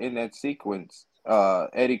for in that sequence.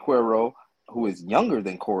 Eddie Cuero, who is younger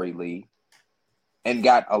than Korey Lee, and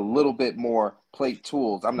got a little bit more plate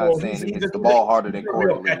tools. I'm not saying he hits the ball harder than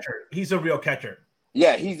Korey Lee. He's a real catcher.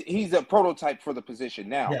 Yeah, he's a prototype for the position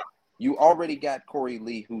now. Yeah. You already got Korey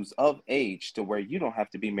Lee, who's of age to where you don't have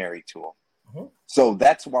to be married to him. Uh-huh. So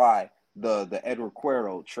that's why the Edward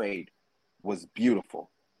Cuero trade was beautiful,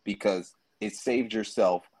 because it saved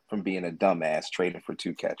yourself from being a dumbass trading for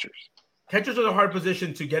two catchers. Catchers are a hard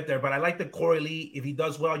position to get there, but I like the Korey Lee. If he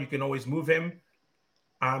does well, you can always move him.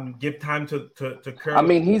 Give time to Curry. I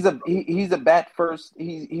mean, he's a bat first.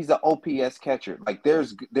 He's an OPS catcher. Like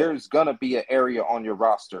there's gonna be an area on your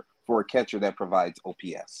roster for a catcher that provides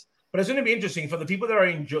OPS. But it's going to be interesting for the people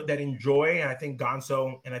that enjoy, and I think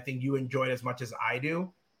Gonzo, and I think you enjoy it as much as I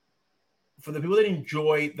do. For the people that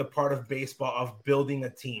enjoy the part of baseball of building a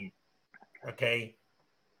team, okay,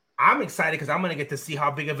 I'm excited because I'm going to get to see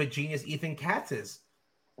how big of a genius Ethan Katz is.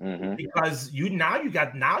 Mm-hmm. Because you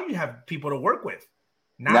have people to work with.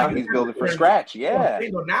 Now he's building from scratch. Yeah.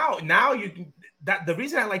 Now you can. That the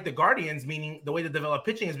reason I like the Guardians, meaning the way they develop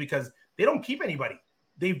pitching, is because they don't keep anybody.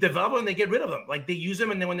 They develop them and they get rid of them. Like they use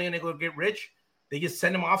them, and then when they're going to go get rich, they just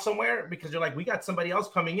send them off somewhere because they're like, we got somebody else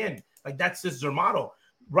coming in. Like that's just their model.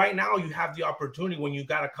 Right now, you have the opportunity when you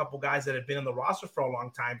got a couple guys that have been in the roster for a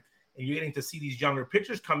long time, and you're getting to see these younger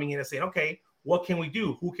pitchers coming in and saying, okay, what can we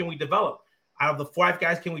do? Who can we develop? Out of the 5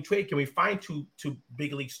 guys, can we trade? Can we find two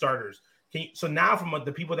big league starters? So now from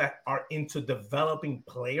the people that are into developing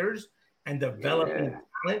players and developing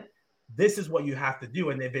talent, this is what you have to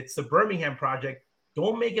do. And if it's the Birmingham project,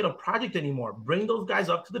 don't make it a project anymore. Bring those guys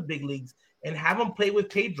up to the big leagues and have them play with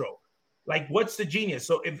Pedro. Like, what's the genius?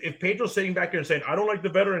 So if Pedro's sitting back here and saying, I don't like the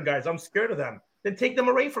veteran guys, I'm scared of them, then take them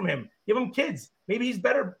away from him. Give him kids. Maybe he's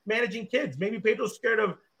better managing kids. Maybe Pedro's scared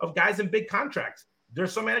of guys in big contracts.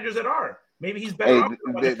 There's some managers that are. Maybe he's better.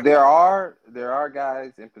 There are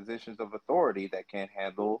guys in positions of authority that can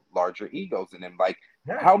handle larger egos in them. Like,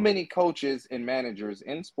 how many coaches and managers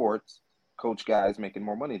in sports coach guys making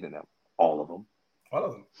more money than them? All of them. All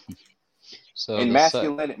of them. So and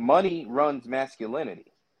masculinity, money runs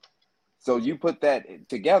masculinity. So you put that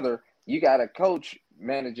together, you got a coach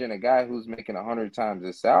managing a guy who's making 100 times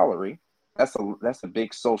his salary. That's a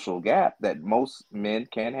big social gap that most men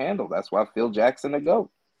can't handle. That's why Phil Jackson the GOAT.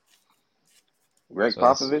 Greg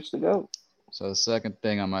Popovich the GOAT. So the second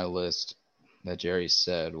thing on my list that Jerry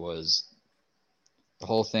said was the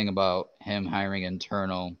whole thing about him hiring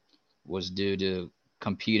internal was due to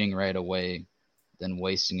competing right away, then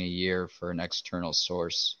wasting a year for an external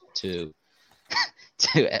source to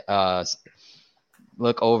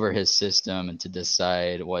look over his system and to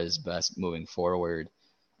decide what is best moving forward.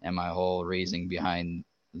 And my whole reasoning behind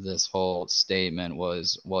this whole statement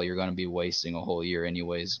was, well, you're going to be wasting a whole year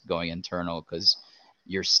anyways going internal because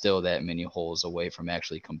you're still that many holes away from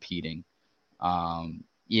actually competing.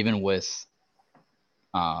 Even with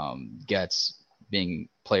Getz being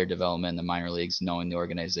player development in the minor leagues, knowing the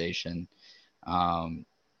organization,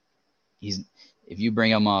 if you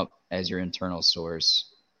bring him up as your internal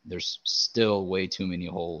source, there's still way too many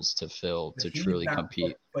holes to fill to truly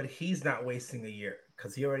compete. But he's not wasting a year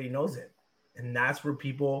because he already knows it. And that's where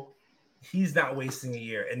he's not wasting a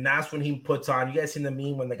year. And that's when he puts on, you guys seen the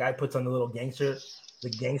meme when the guy puts on the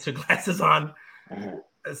gangster glasses on?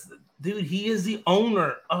 Dude, he is the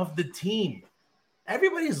owner of the team.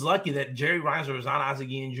 Everybody's lucky that Jerry Reinsdorf is on Ozzie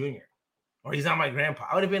Guillen Jr. or he's not my grandpa.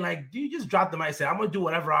 I would have been like, dude, just drop the mic and say, I'm going to do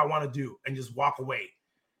whatever I want to do and just walk away.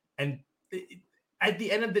 And at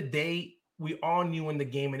the end of the day, we all knew in the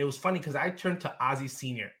game. And it was funny because I turned to Ozzie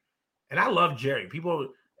Sr. And I love Jerry.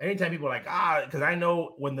 Anytime people are like, because I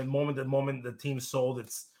know when the moment the team sold,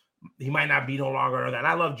 he might not be no longer or that.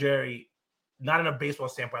 I love Jerry, not in a baseball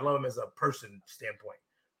standpoint. I love him as a person standpoint.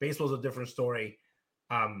 Baseball's a different story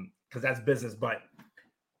because that's business. But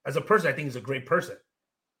as a person, I think he's a great person.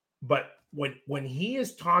 But when he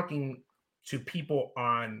is talking to people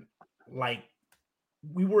on, like,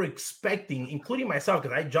 we were expecting, including myself,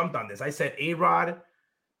 because I jumped on this. I said A-Rod,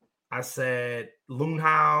 I said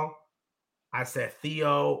Lunhao, I said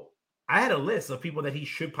Theo. I had a list of people that he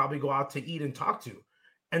should probably go out to eat and talk to.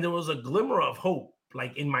 And there was a glimmer of hope,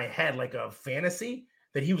 like in my head, like a fantasy,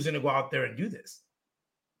 that he was going to go out there and do this.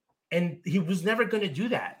 And he was never going to do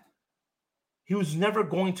that. He was never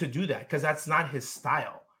going to do that because that's not his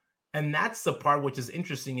style. And that's the part which is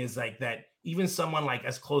interesting, is like that even someone like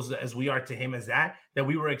as close as we are to him as that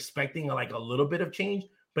we were expecting like a little bit of change.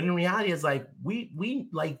 But in reality, it's like we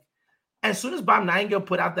like, as soon as Bob Nightingale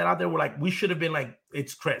put out there, we're like, we should have been like,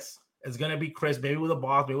 it's Chris. It's going to be Chris, maybe with a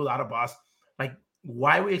boss, maybe without a boss. Like,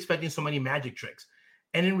 why are we expecting so many magic tricks?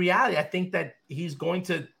 And in reality, I think that he's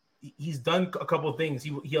done a couple of things.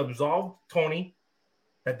 He absolved Tony,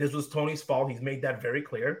 that this was Tony's fault. He's made that very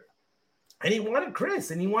clear. And he wanted Chris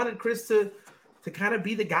to kind of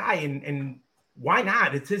be the guy. And why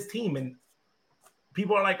not? It's his team. And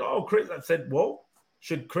people are like, oh, Chris. I said, well,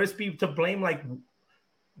 should Chris be to blame? Like,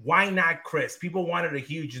 why not Chris? People wanted a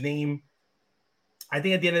huge name. I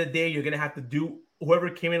think at the end of the day, you're going to have to do, whoever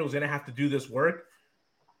came in was going to have to do this work.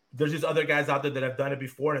 There's just other guys out there that have done it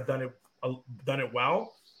before and have done it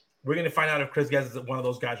well. We're going to find out if Chris Getz is one of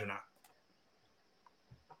those guys or not.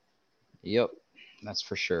 Yep, that's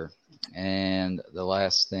for sure. And the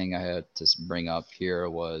last thing I had to bring up here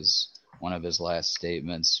was one of his last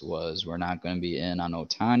statements was, we're not going to be in on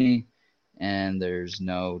Ohtani, and there's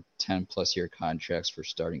no 10-plus year contracts for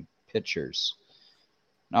starting pitchers.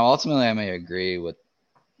 Now, ultimately, I may agree with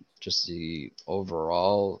just the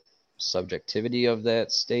overall subjectivity of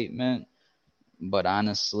that statement, but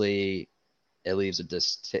honestly, it leaves a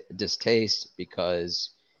distaste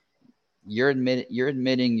because you're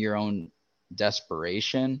admitting your own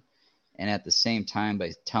desperation, and at the same time,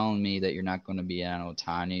 by telling me that you're not going to be on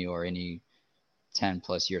Ohtani or any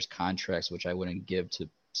 10-plus years contracts, which I wouldn't give to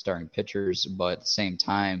starting pitchers, but at the same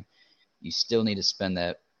time, you still need to spend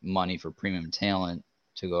that money for premium talent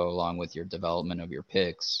to go along with your development of your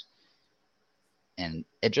picks. And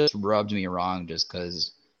it just rubbed me wrong just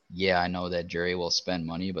because, yeah, I know that Jerry will spend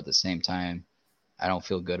money, but at the same time, I don't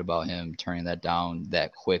feel good about him turning that down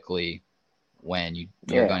that quickly when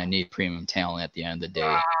you're going to need premium talent at the end of the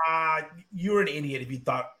day. You're an idiot if you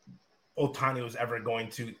thought Ohtani was ever going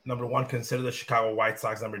to, number one, consider the Chicago White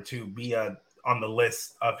Sox, number two, be on the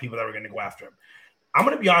list of people that were going to go after him. I'm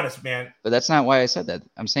going to be honest, man. But that's not why I said that.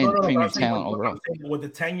 I'm saying premium talent overall. With the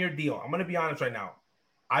 10-year deal, I'm going to be honest right now.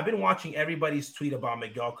 I've been watching everybody's tweet about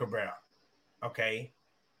Miguel Cabrera, okay?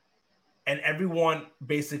 And everyone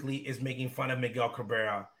basically is making fun of Miguel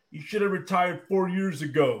Cabrera. You should have retired 4 years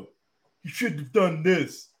ago. You should have done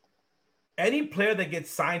this. Any player that gets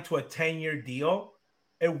signed to a 10-year deal,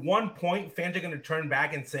 at one point, fans are going to turn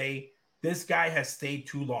back and say, this guy has stayed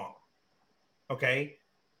too long, okay?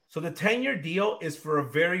 So the 10-year deal is for a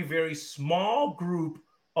very, very small group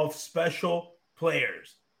of special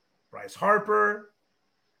players. Bryce Harper,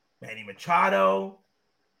 Manny Machado,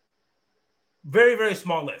 very, very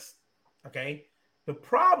small list, okay? The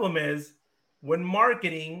problem is when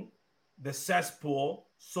marketing, the cesspool,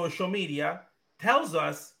 social media, tells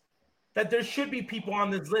us that there should be people on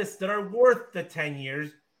this list that are worth the 10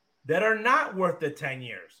 years that are not worth the 10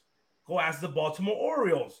 years. Go ask the Baltimore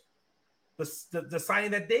Orioles. The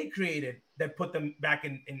signing that they created that put them back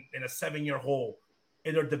in a 7-year hole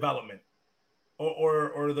in their development.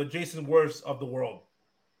 Or the Jason Worths of the world.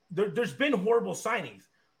 There's been horrible signings.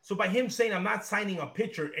 So by him saying I'm not signing a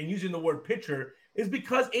pitcher and using the word pitcher is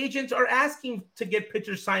because agents are asking to get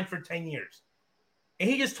pitchers signed for 10 years. And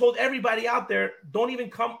he just told everybody out there, don't even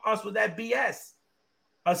come us with that BS.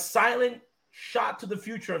 A silent shot to the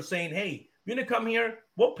future of saying, hey, you're going to come here,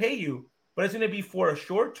 we'll pay you, but it's going to be for a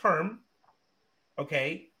short term,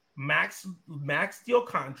 okay, max deal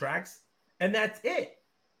contracts, and that's it.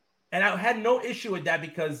 And I had no issue with that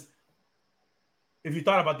because if you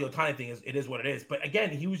thought about the Ohtani thing, it is what it is. But again,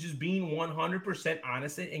 he was just being 100%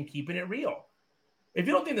 honest and keeping it real. If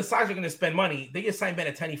you don't think the Sox are going to spend money, they just signed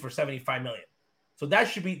Benintendi for $75 million. So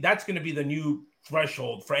that's going to be the new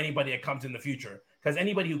threshold for anybody that comes in the future. Because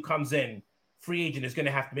anybody who comes in, free agent, is going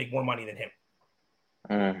to have to make more money than him.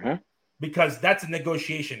 Mm-hmm. Because that's a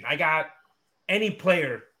negotiation. I got any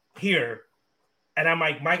player here, and I'm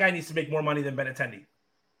like, my guy needs to make more money than Benintendi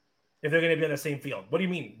if they're going to be on the same field. What do you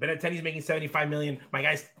mean? Benintendi's making $75 million. My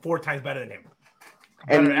guy's 4 times better than him.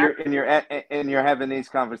 And you're having these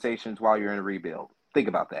conversations while you're in a rebuild. Think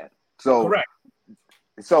about that. So correct.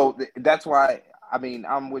 So that's why. I mean,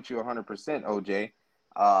 I'm with you 100%,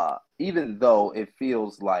 OJ. Even though it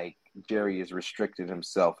feels like Jerry has restricted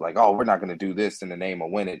himself, like, oh, we're not going to do this in the name of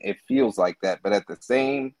winning. It feels like that. But at the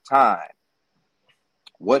same time,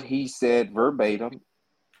 what he said verbatim,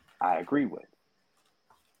 I agree with.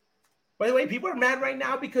 By the way, people are mad right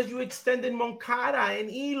now because you extended Moncada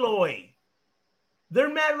and Eloy.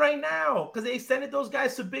 They're mad right now because they extended those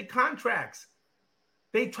guys to big contracts.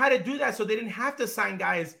 They try to do that so they didn't have to sign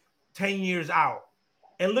guys 10 years out.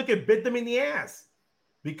 And look, it bit them in the ass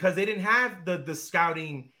because they didn't have the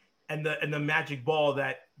scouting and the magic ball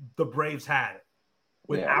that the Braves had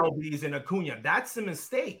with Albies and Acuna. That's the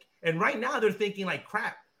mistake. And right now they're thinking like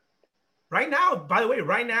crap. Right now, by the way,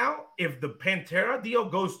 if the Pantera deal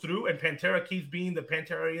goes through and Pantera keeps being the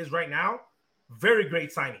Pantera he is right now, very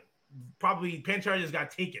great signing. Probably Pantera just got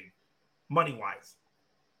taken money-wise.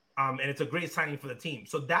 And it's a great signing for the team.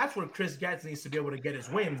 So that's where Chris Getz needs to be able to get his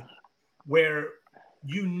wins, where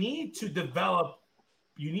you need to develop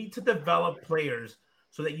players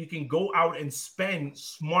so that you can go out and spend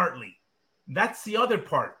smartly. That's the other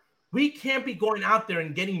part. We can't be going out there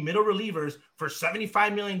and getting middle relievers for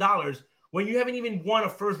 $75 million when you haven't even won a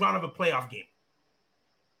first round of a playoff game.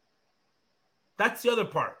 That's the other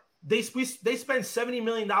part. They spend $70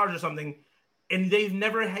 million or something, and they've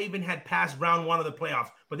never even had past round 1 of the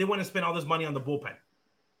playoffs, but they want to spend all this money on the bullpen.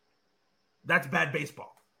 That's bad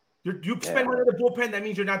baseball. You spend money on the bullpen, that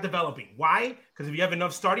means you're not developing. Why? Because if you have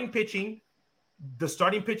enough starting pitching, the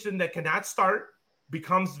starting pitching that cannot start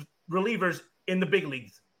becomes relievers in the big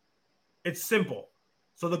leagues. It's simple.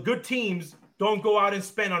 So the good teams don't go out and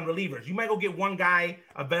spend on relievers. You might go get one guy,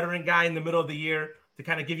 a veteran guy in the middle of the year to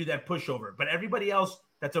kind of give you that pushover. But everybody else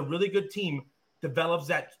that's a really good team develops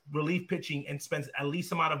that relief pitching and spends at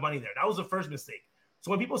least amount of money there. That was the first mistake.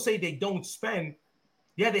 So when people say they don't spend,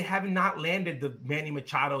 yeah, they have not landed the Manny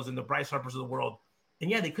Machados and the Bryce Harpers of the world.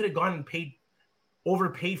 And yeah, they could have gone and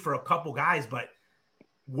overpaid for a couple guys. But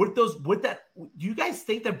with that, do you guys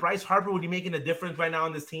think that Bryce Harper would be making a difference right now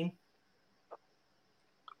on this team?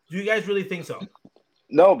 Do you guys really think so?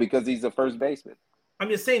 No, because he's the first baseman. I'm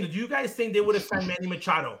just saying, do you guys think they would have signed Manny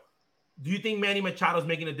Machado? Do you think Manny Machado's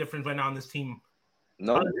making a difference right now on this team?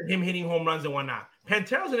 No. Other than him hitting home runs and whatnot.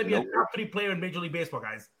 Pantera's going to be a top 3 player in Major League Baseball,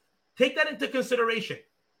 guys. Take that into consideration.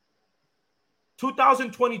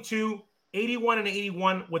 2022, 81 and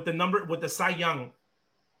 81 with the Cy Young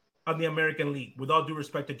of the American League. With all due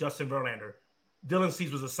respect to Justin Verlander, Dylan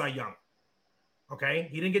Cease was a Cy Young. Okay?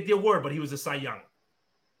 He didn't get the award, but he was a Cy Young.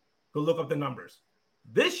 Go look up the numbers.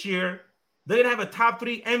 This year, they're going to have a top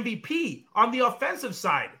 3 MVP on the offensive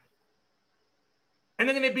side. And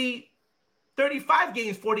they're going to be 35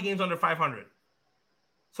 games, 40 games under 500.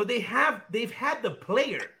 So they've had the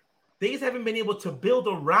player. They just haven't been able to build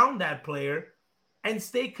around that player and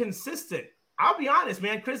stay consistent. I'll be honest,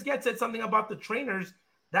 man. Chris Getz said something about the trainers.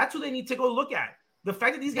 That's who they need to go look at. The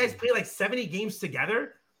fact that these guys play like 70 games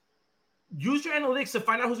together, use your analytics to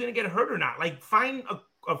find out who's going to get hurt or not. Like find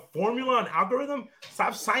a formula, an algorithm.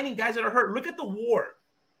 Stop signing guys that are hurt. Look at the WAR.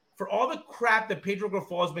 For all the crap that Pedro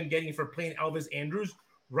Grifol has been getting for playing Elvis Andrus,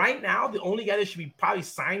 right now, the only guy that should be probably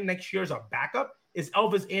signed next year as a backup is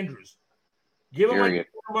Elvis Andrus. Give him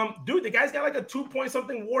dude, the guy's got like a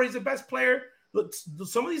 2-point-something WAR. He's the best player. Look,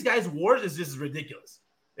 some of these guys' WARs is just ridiculous.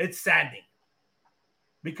 It's saddening.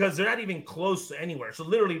 because they're not even close to anywhere. So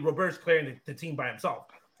literally, Robert's clearing the team by himself.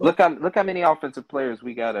 Look how many offensive players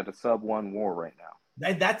we got at a sub-1 WAR right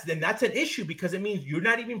now. That's an issue because it means you're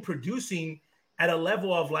not even producing at a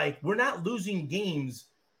level of like we're not losing games.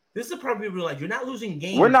 This is a problem people realize. You're not losing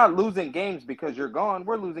games. We're not losing games because you're gone.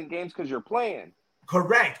 We're losing games because you're playing.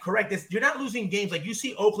 Correct. You're not losing games. Like you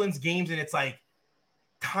see Oakland's games and it's like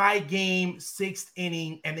tie game, 6th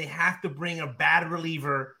inning, and they have to bring a bad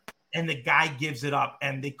reliever and the guy gives it up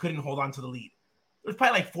and they couldn't hold on to the lead. There's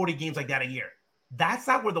probably like 40 games like that a year. That's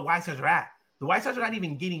not where the White Sox are at. The White Sox are not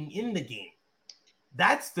even getting in the game.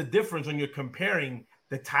 That's the difference when you're comparing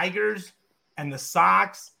the Tigers and the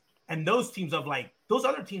Sox and those teams of like, those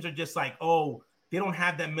other teams are just like, oh, they don't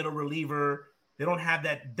have that middle reliever. They don't have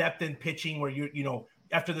that depth in pitching where you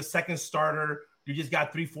after the second starter, you just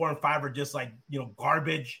got 3, 4, and 5 are just like,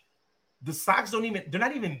 garbage. The Sox they're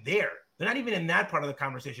not even there. They're not even in that part of the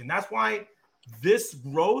conversation. That's why this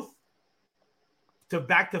growth to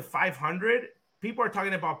back to 500, people are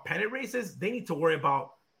talking about pennant races. They need to worry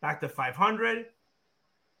about back to 500,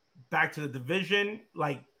 back to the division.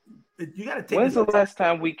 Like, you got to take. When's the last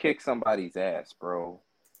time we kicked somebody's ass, bro?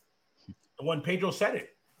 When Pedro said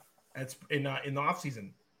it, it's in the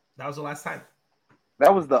offseason. That was the last time.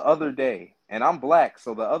 That was the other day, and I'm black,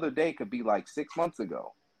 so the other day could be like 6 months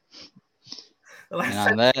ago. And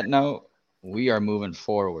on that note, we are moving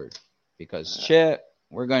forward because Chet,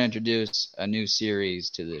 we're going to introduce a new series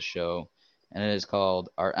to this show, and it is called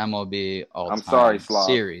our MLB All-Time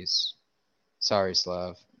series. Sorry,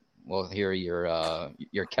 Slav. We'll hear your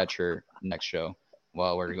catcher next show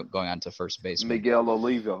while we're going on to first base. Miguel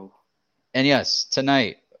Olivo. And yes,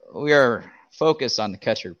 tonight we are focused on the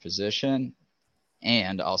catcher position,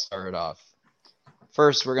 and I'll start it off.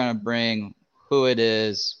 First, we're going to bring who it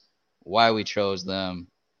is, why we chose them,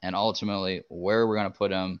 and ultimately where we're going to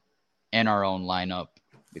put them in our own lineup.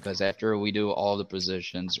 Because after we do all the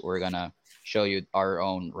positions, we're going to show you our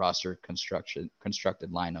own roster constructed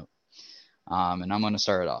lineup. And I'm going to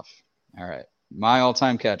start it off. All right. My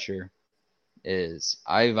all-time catcher is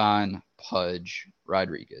Ivan Pudge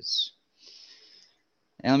Rodriguez.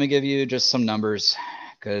 And let me give you just some numbers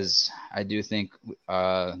because I do think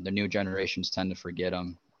the new generations tend to forget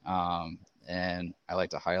them. And I like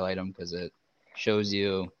to highlight them because it shows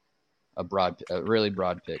you a really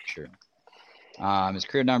broad picture. His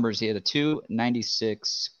career numbers, he had a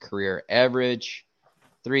 296 career average,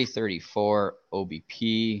 334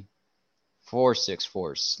 OBP,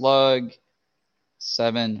 464 slug,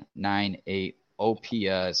 798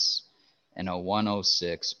 OPS, and a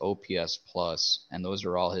 106 OPS plus, and those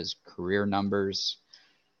are all his career numbers.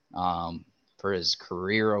 For his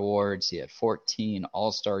career awards, he had 14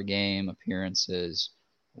 All-Star Game appearances,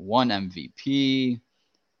 1 MVP,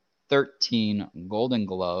 13 Golden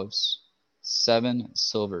Gloves, 7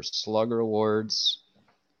 Silver Slugger Awards.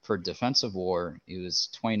 For defensive WAR, he was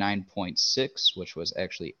 29.6, which was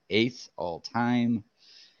actually 8th all-time.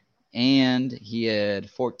 And he had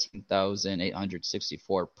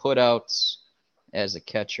 14,864 putouts as a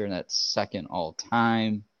catcher, and that's second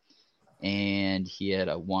all-time. And he had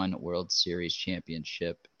a 1 World Series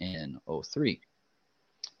championship in 2003.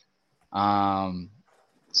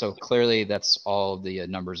 So clearly that's all the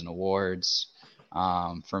numbers and awards.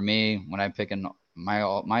 For me, when I'm picking my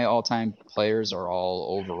all-time players are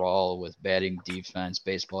all overall with batting, defense,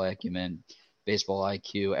 baseball acumen, baseball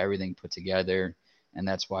IQ, everything put together. And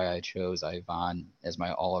that's why I chose Ivan as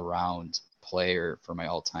my all-around player for my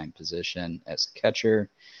all-time position as catcher.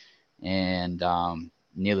 And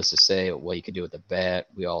needless to say, what he could do with the bat,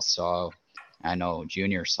 we all saw. I know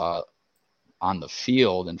Junior saw on the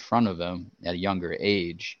field in front of him at a younger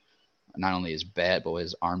age, not only his bat, but what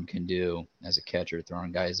his arm can do as a catcher,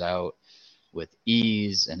 throwing guys out with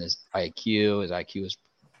ease, and his IQ. His IQ is,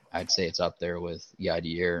 I'd say it's up there with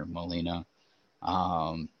Yadier, Molina.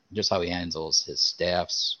 Just how he handles his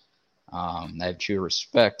staffs. I have true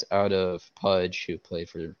respect out of Pudge, who played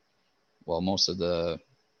for, most of the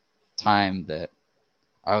time that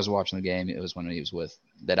I was watching the game, it was when he was with,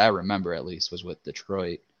 that I remember at least, was with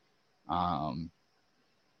Detroit. But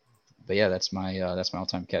yeah, that's my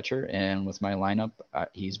all-time catcher, and with my lineup,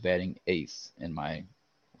 he's batting 8th in my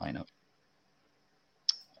lineup.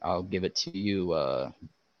 I'll give it to you,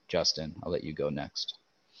 Justin. I'll let you go next.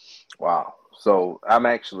 Wow. So I'm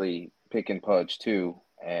actually picking Pudge too,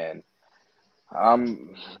 and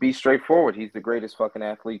be straightforward. He's the greatest fucking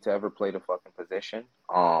athlete to ever play the fucking position.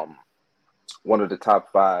 One of the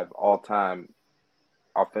top 5 all-time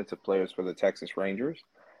offensive players for the Texas Rangers.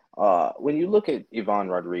 When you look at Ivan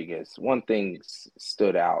Rodriguez, one thing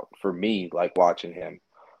stood out for me, like watching him,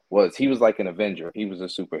 was he was like an Avenger. He was a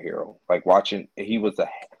superhero. Like watching, he was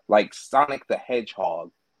like Sonic the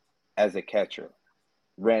Hedgehog as a catcher.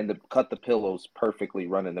 Cut the pillows perfectly,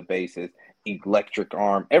 running the bases, electric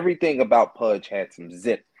arm. Everything about Pudge had some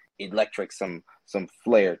zip, electric, some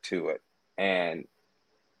flair to it. And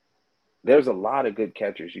there's a lot of good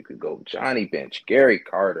catchers you could go. Johnny Bench, Gary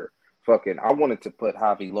Carter. I wanted to put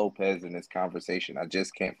Javi Lopez in this conversation. I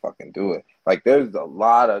just can't fucking do it. Like, there's a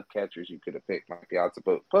lot of catchers you could have picked, Mike Piazza,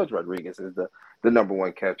 but Pudge Rodriguez is the number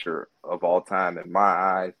one catcher of all time in my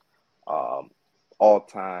eyes.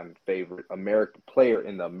 All-time favorite American player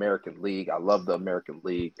in the American League. I love the American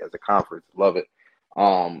League as a conference. Love it.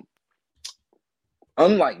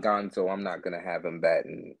 Unlike Gonzo, I'm not going to have him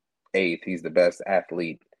batting eighth. He's the best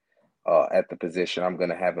athlete at the position. I'm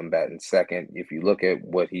going to have him batting second. If you look at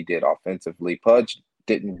what he did offensively, Pudge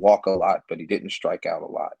didn't walk a lot, but he didn't strike out a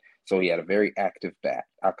lot. So he had a very active bat.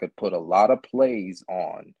 I could put a lot of plays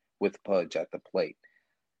on with Pudge at the plate.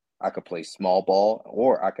 I could play small ball,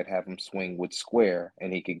 or I could have him swing with square,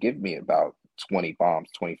 and he could give me about 20 bombs,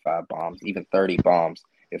 25 bombs, even 30 bombs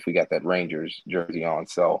if we got that Rangers jersey on.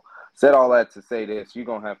 So said all that to say this, you're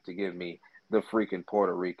going to have to give me the freaking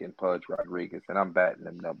Puerto Rican Pudge Rodriguez, and I'm batting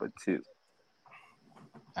him number 2.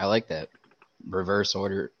 I like that. Reverse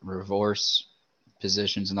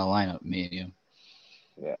positions in the lineup, me and you.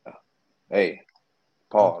 Yeah. Hey,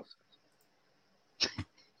 pause.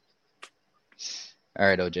 All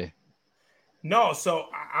right, OJ. No, so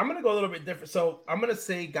I'm going to go a little bit different. So I'm going to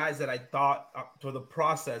say guys that I thought for the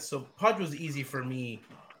process. So Pudge was easy for me,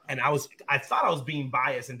 and I thought I was being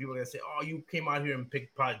biased, and people are going to say, oh, you came out here and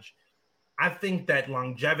picked Pudge. I think that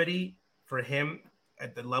longevity for him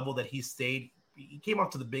at the level that he stayed, he came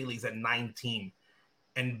up to the big leagues at 19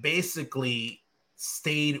 and basically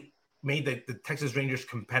made the Texas Rangers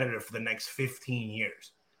competitive for the next 15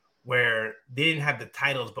 years, where they didn't have the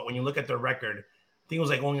titles. But when you look at their record, I think it was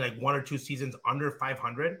like only like 1 or 2 seasons under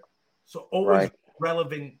 500. So always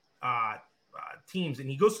relevant teams. And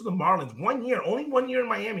he goes to the Marlins only 1 year in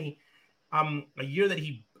Miami, a year that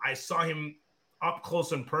I saw him up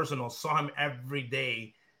close and personal, saw him every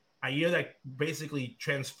day, a year that basically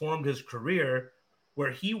transformed his career, where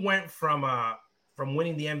he went from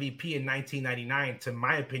winning the MVP in 1999 to,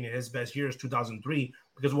 my opinion, his best year is 2003,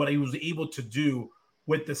 because what he was able to do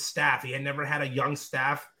with the staff. He had never had a young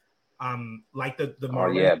staff like the Marlins.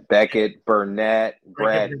 Oh, yeah, Beckett, Burnett,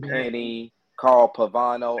 Brad Penny, Carl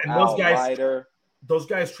Pavano, and Al Leiter. Those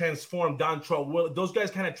guys transformed. Don Trout, those guys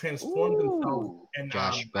kind of transformed themselves. And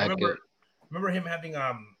Josh Beckett. Remember him having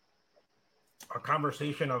a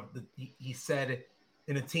conversation he said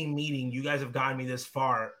in a team meeting, you guys have gotten me this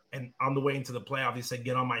far, and on the way into the playoff, he said,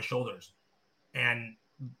 get on my shoulders. And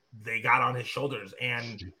they got on his shoulders.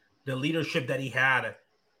 And the leadership that he had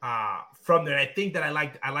from there, I think that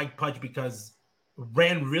I liked Pudge because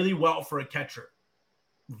ran really well for a catcher.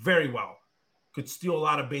 Very well. Could steal a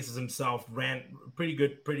lot of bases himself, ran pretty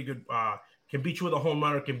good, can beat you with a home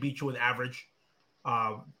run or can beat you with average.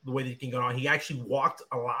 The way that he can get on. He actually walked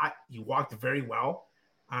a lot. He walked very well.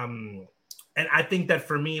 And I think that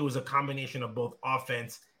for me, it was a combination of both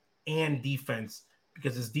offense and defense,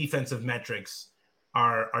 because his defensive metrics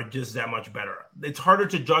are just that much better. It's harder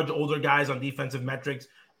to judge older guys on defensive metrics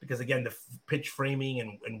because, again, the pitch framing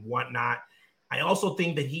and whatnot. I also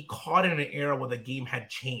think that he caught in an era where the game had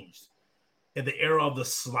changed, in the era of the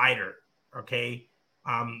slider, okay?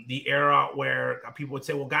 The era where people would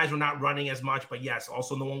say, well, guys were not running as much, but yes,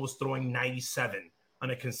 also no one was throwing 97 on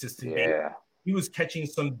a consistent basis. He was catching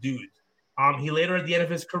some dudes. He later at the end of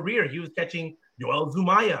his career, he was catching Yoel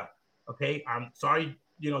Zumaya. Okay. I'm sorry,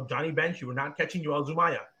 Johnny Bench, you were not catching Yoel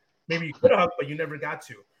Zumaya. Maybe you could have, but you never got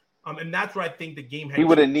to. And that's where I think the game had. He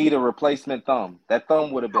would have needed a replacement thumb. That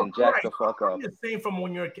thumb would have been jacked the fuck up. I'm just saying, from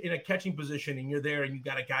when you're in a catching position and you're there and you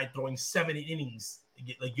got a guy throwing 7 innings,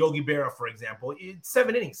 like Yogi Berra, for example, it's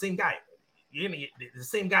 7 innings, same guy. You're gonna get the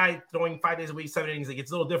same guy throwing 5 days a week, 7 innings. Like,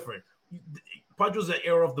 it's a little different. Pudge was the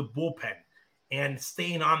era of the bullpen and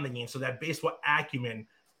staying on the game, so that baseball acumen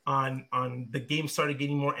on the game started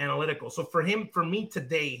getting more analytical. So for me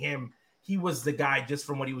today, he was the guy just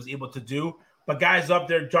from what he was able to do. But guys up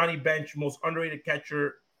there, Johnny Bench, most underrated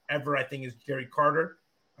catcher ever, I think, is Jerry Carter.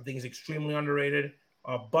 I think he's extremely underrated.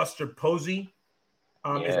 Buster Posey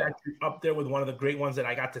is actually up there with one of the great ones that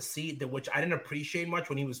I got to see, which I didn't appreciate much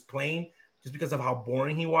when he was playing just because of how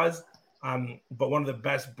boring he was. But one of the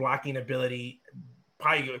best blocking ability.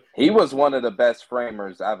 He was one of the best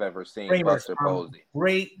framers I've ever seen, Buster Posey.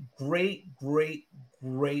 Great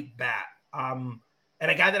bat. And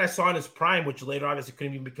a guy that I saw in his prime, which later obviously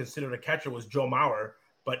couldn't even be considered a catcher, was Joe Mauer.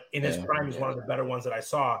 But in his prime, he's one of the better ones that I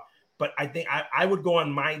saw. But I think I would go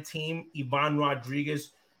on my team, Ivan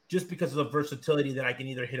Rodriguez, just because of the versatility that I can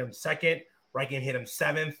either hit him second or I can hit him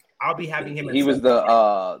seventh. I'll be having him. He was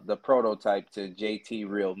the prototype to JT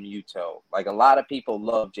Real Muto. Like a lot of people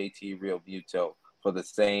love JT Real Muto for the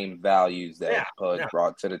same values that Pudge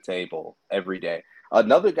brought to the table every day.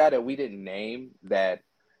 Another guy that we didn't name that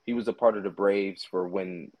he was a part of the Braves for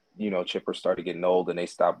when, Chipper started getting old and they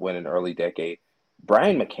stopped winning early decade.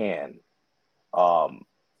 Brian McCann.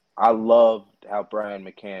 I loved how Brian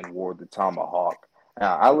McCann wore the tomahawk.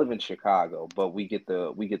 Now, I live in Chicago, but we get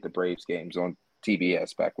the Braves games on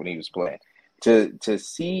TBS back when he was playing. To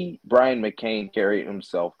see Brian McCain carry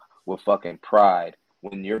himself with fucking pride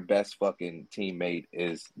when your best fucking teammate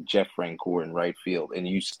is Jeff Francoeur in right field, and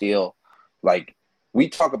you still, like, we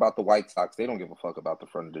talk about the White Sox, they don't give a fuck about the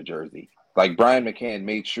front of the jersey. Like, Brian McCann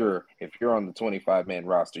made sure if you're on the 25-man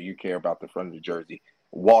roster, you care about the front of the jersey.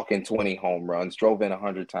 Walking 20 home runs, drove in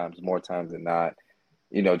 100 times, more times than not.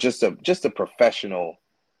 Just a professional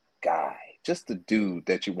guy, just a dude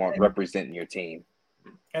that you want representing your team.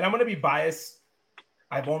 And I'm gonna be biased.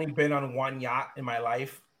 I've only been on one yacht in my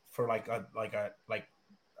life for I've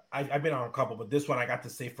been on a couple, but this one I got to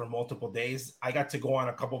stay for multiple days. I got to go on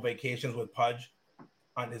a couple vacations with Pudge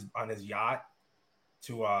on his yacht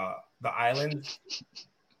to the island.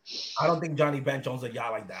 I don't think Johnny Bench owns a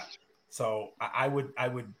yacht like that. So I would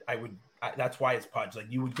that's why it's Pudge. Like,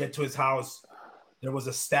 you would get to his house, there was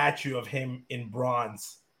a statue of him in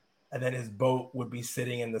bronze, and then his boat would be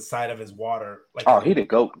sitting in the side of his water. Like, he the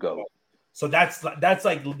goat. So that's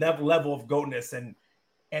like level of goatness. And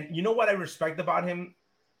you know what I respect about him,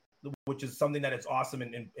 which is something that is awesome.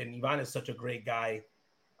 And Ivan is such a great guy,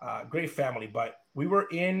 great family. But we were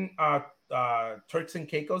in Turks and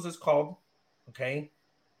Caicos, it's called, okay,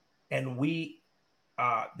 and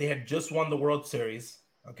they had just won the World Series,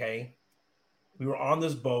 okay. We were on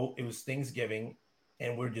this boat. It was Thanksgiving,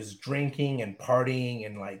 and we're just drinking and partying,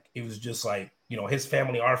 and like it was just like, his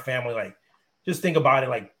family, our family, like, just think about it,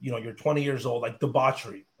 like, you're 20 years old, like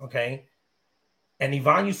debauchery, okay. And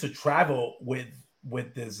Ivan used to travel with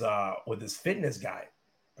this fitness guy,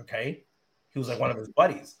 okay. He was like one of his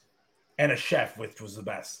buddies, and a chef, which was the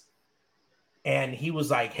best. And he was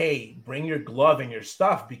like, "Hey, bring your glove and your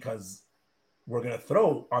stuff because we're gonna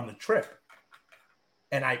throw on the trip."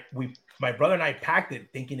 And my brother and I packed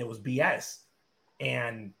it thinking it was BS.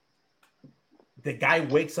 And the guy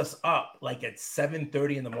wakes us up like at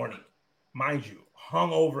 7:30 in the morning, mind you,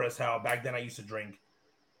 hungover as hell. Back then I used to drink.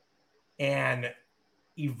 And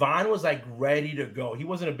Ivan was like ready to go. He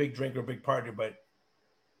wasn't a big drinker, big partier, but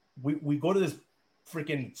we go to this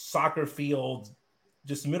freaking soccer field,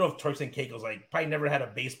 just middle of Turks and Caicos, like probably never had a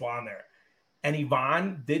baseball on there. And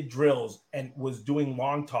Ivan did drills and was doing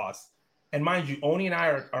long toss. And mind you, Oni and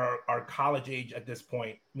I are college age at this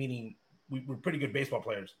point, meaning we're pretty good baseball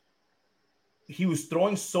players. He was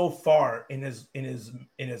throwing so far in his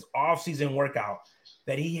off-season workout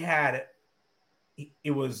that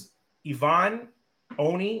it was Ivan,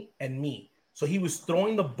 Oni, and me. So he was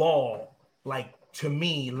throwing the ball like to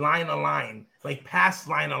me, line to line, like past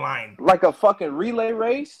line to line. Like a fucking relay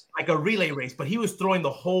race? Like a relay race, but he was throwing the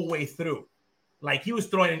whole way through. Like he was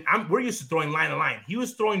throwing, we're used to throwing line to line. He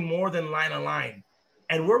was throwing more than line to line.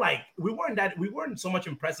 And we're like, we weren't so much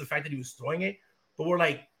impressed with the fact that he was throwing it, but we're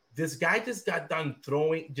like, this guy just got done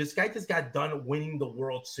winning the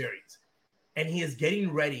World Series. And he is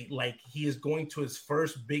getting ready, like he is going to his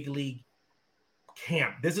first big league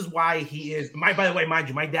camp. This is why he is, by the way, mind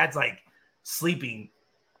you, my dad's like sleeping.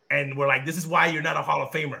 And we're like, this is why you're not a Hall of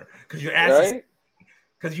Famer. Because your ass is,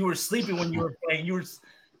 because you were sleeping when you were playing.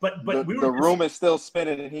 But the room is still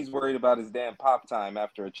spinning, and he's worried about his damn pop time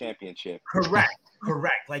after a championship. Correct.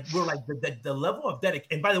 Like we're like the level of dedication.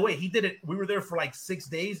 And by the way, he did it. We were there for like 6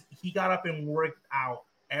 days. He got up and worked out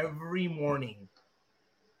every morning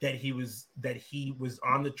that he was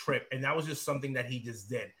on the trip, and that was just something that he just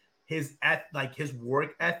did. His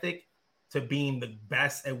work ethic to being the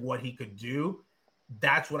best at what he could do.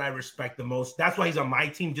 That's what I respect the most. That's why he's on my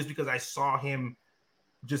team, just because I saw him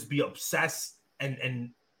just be obsessed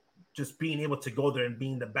and just being able to go there and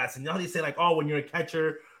being the best. And you know how they say, like, oh, when you're a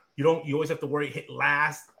catcher, you always have to worry hit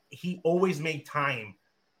last. He always made time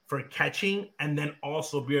for catching and then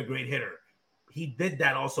also be a great hitter. He did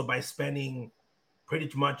that also by spending pretty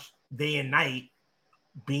much day and night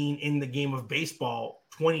being in the game of baseball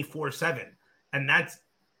 24/7. And that's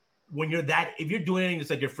when you're that, if you're doing anything, it's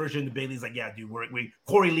like your first year in the big leagues, like, yeah, dude,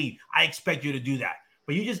 Korey Lee, I expect you to do that.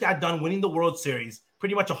 But you just got done winning the World Series,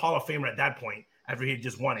 pretty much a Hall of Famer at that point after he had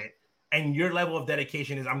just won it. And your level of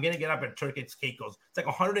dedication is, I'm going to get up at Turks and Caicos. It's like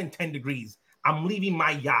 110 degrees. I'm leaving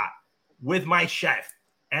my yacht with my chef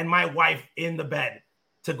and my wife in the bed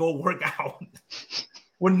to go work out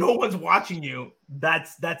when no one's watching you,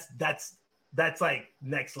 that's like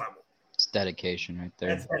next level. It's dedication right there.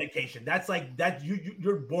 That's dedication. That's like that.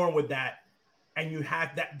 You're born with that, and you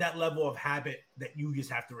have that level of habit that you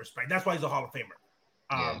just have to respect. That's why he's a Hall of Famer.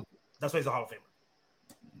 That's why he's a Hall of Famer.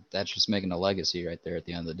 That's just making a legacy right there at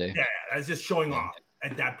the end of the day. Yeah, that's just showing off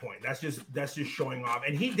at that point. That's just showing off,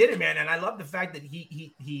 and he did it, man. And I love the fact that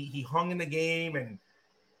he hung in the game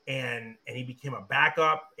and he became a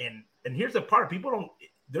backup. And here's the part: people don't.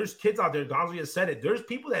 There's kids out there. Gonzalez has said it. There's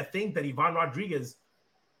people that think that Ivan Rodriguez,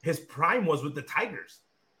 his prime was with the Tigers.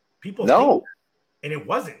 People think, and it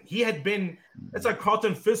wasn't. He had been. It's like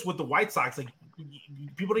Carlton Fisk with the White Sox. Like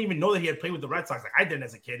people didn't even know that he had played with the Red Sox. Like I didn't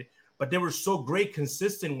as a kid. But they were so great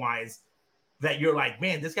consistent wise that you're like,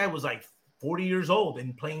 man, this guy was like 40 years old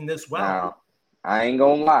and playing this well. Now, I ain't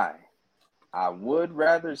gonna lie. I would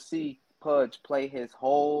rather see Pudge play his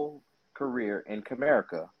whole career in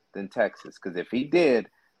Comerica than Texas. Because if he did,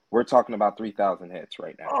 we're talking about 3,000 hits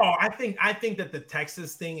right now. Oh, I think that the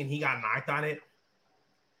Texas thing, and he got knocked on it,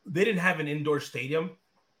 they didn't have an indoor stadium.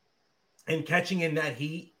 And catching in that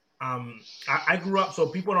heat, I grew up, so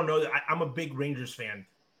people don't know that I'm a big Rangers fan.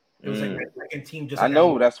 It was like my second team. Just I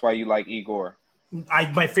know that's why you like Igor.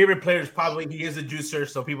 My favorite player is probably, he is a juicer,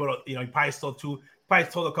 so people don't, he probably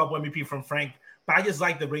stole a couple MVP from Frank. But I just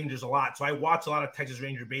like the Rangers a lot, so I watch a lot of Texas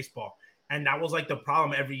Ranger baseball, and that was like the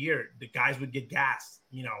problem every year. The guys would get gassed,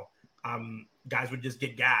 guys would just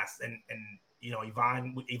get gassed, and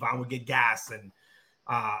Ivan would get gassed, and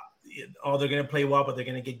they're gonna play well, but they're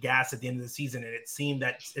gonna get gassed at the end of the season, and it seemed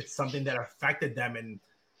that it's something that affected them, and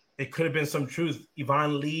it could have been some truth.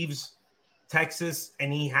 Ivan leaves Texas,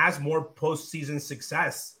 and he has more postseason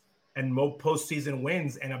success and more postseason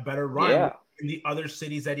wins and a better run in the other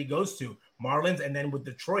cities that he goes to, Marlins, and then with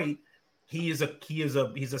Detroit, he's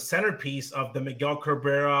a centerpiece of the Miguel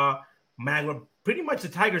Cabrera, Magna. Pretty much the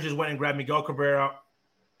Tigers just went and grabbed Miguel Cabrera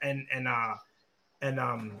and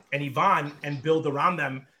Ivan and build around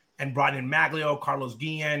them and brought in Maglio, Carlos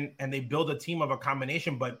Guillen, and they build a team of a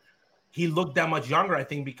combination, but he looked that much younger, I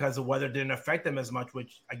think, because the weather didn't affect him as much,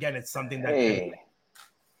 which, again, it's something that... Hey,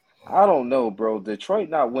 I don't know, bro. Detroit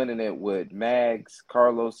not winning it with Mags,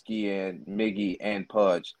 Carlos Guillen, Miggy, and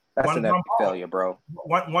Pudge. That's an epic failure, bro.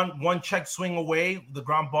 One check swing away, the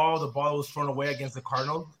ground ball, the ball was thrown away against the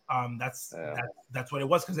Cardinals. That's what it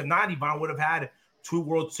was, because if not, Ivan would have had 2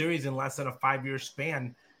 World Series in less than a 5-year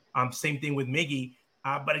span. Same thing with Miggy.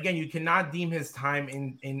 But, again, you cannot deem his time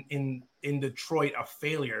in Detroit a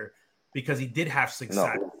failure, because he did have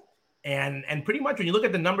success. No. And pretty much when you look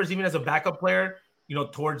at the numbers, even as a backup player,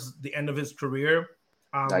 towards the end of his career.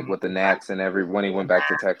 Like with the Nats and when he went back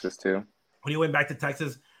to Texas too. When he went back to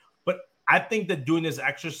Texas. But I think that doing this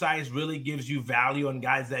exercise really gives you value on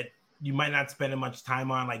guys that you might not spend much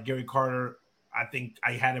time on, like Gary Carter. I think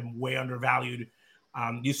I had him way undervalued.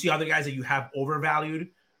 You see other guys that you have overvalued.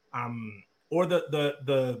 Or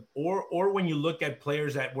when you look at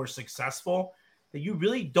players that were successful, that you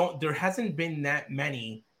really don't, there hasn't been that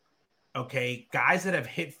many, guys that have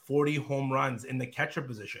hit 40 home runs in the catcher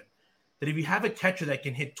position. That if you have a catcher that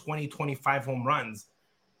can hit 20, 25 home runs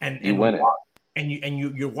and you win it.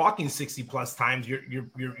 You're walking 60 plus times, you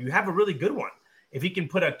have a really good one. If he can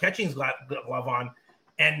put a catching glove on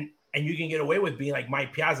and you can get away with being like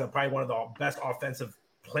Mike Piazza, probably one of the best offensive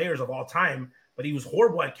players of all time, but he was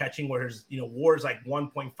horrible at catching, where his WAR is like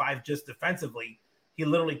 1.5 just defensively. He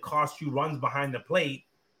literally cost you runs behind the plate.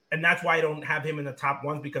 And that's why I don't have him in the top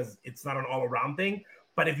ones, because it's not an all-around thing.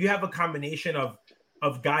 But if you have a combination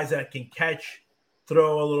of guys that can catch,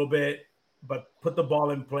 throw a little bit, but put the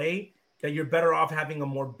ball in play, that you're better off having a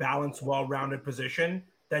more balanced, well-rounded position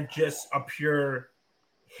than just a pure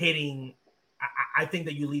hitting. I think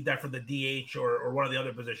that you leave that for the DH or one of the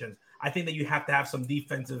other positions. I think that you have to have some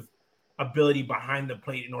defensive ability behind the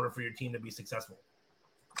plate in order for your team to be successful.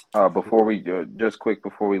 Before we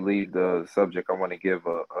leave the subject, I want to give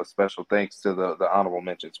a special thanks to the honorable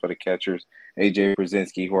mentions for the catchers: AJ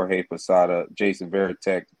Brzezinski, Jorge Posada, Jason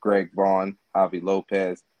Varitek, Greg Vaughn, Javi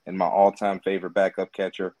Lopez, and my all-time favorite backup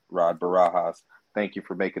catcher, Rod Barajas. Thank you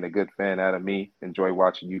for making a good fan out of me. Enjoy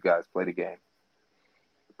watching you guys play the game.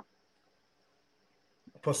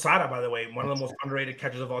 Posada, by the way, one of the most underrated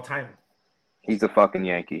catchers of all time. He's a fucking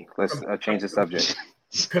Yankee. Let's change the subject.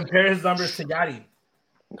 Compare his numbers to Yachty.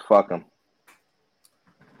 Fuck him.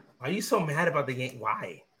 Why are you so mad about the game?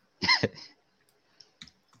 Why?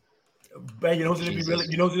 Man, you know who's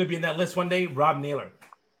gonna be in that list one day? Rob Naylor.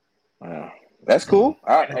 That's cool.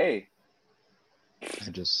 All right, hey.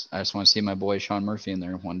 I just want to see my boy Sean Murphy in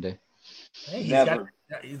there one day. Hey,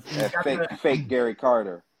 That fake Gary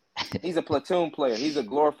Carter. He's a platoon player. He's a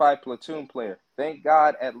glorified platoon player. Thank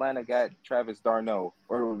God Atlanta got Travis d'Arnaud,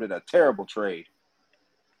 or it would have been a terrible trade.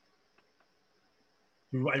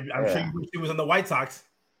 I'm sure you wish he was on the White Sox.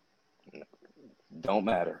 Don't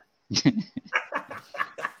matter.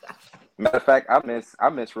 Matter of fact, I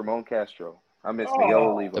miss Ramon Castro. I miss Miguel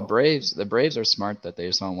Olivo. The Braves are smart that they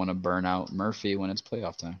just don't want to burn out Murphy when it's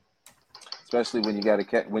playoff time. Especially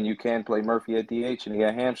when you can play Murphy at DH and you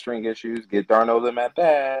got hamstring issues, get d'Arnaud them at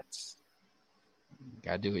bats.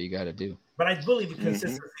 Gotta do what you gotta do. But I believe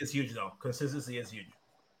consistency is huge, though. Consistency is huge.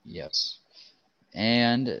 Yes.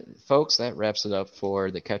 And folks, that wraps it up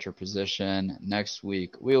for the catcher position. Next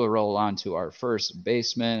week, we will roll on to our first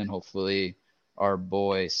baseman, and hopefully our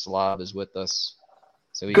boy Slav is with us.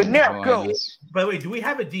 So he can join us. By the way, do we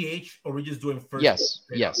have a DH, or are we just doing first?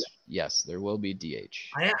 Yes. There will be DH.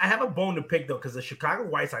 I have a bone to pick, though, because the Chicago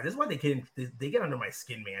White Sox, this is why they get under my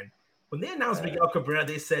skin, man. When they announced Miguel Cabrera,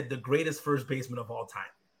 they said the greatest first baseman of all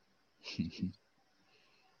time.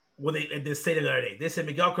 Well, they said it the other day. They said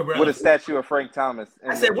Miguel Cabrera with a statue of Frank Thomas.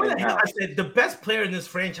 I said, what the hell? I said the best player in this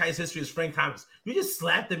franchise history is Frank Thomas. You just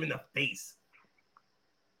slapped him in the face.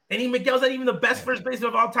 And Miguel's not even the best first baseman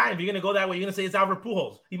of all time. If you're gonna go that way, you're gonna say it's Albert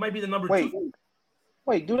Pujols. He might be the number 2.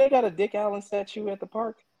 Wait, do they got a Dick Allen statue at the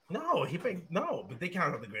park? No, but they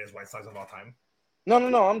count as the greatest White Sox of all time. No.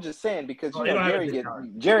 I'm just saying because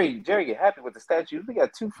Jerry get happy with the statues. We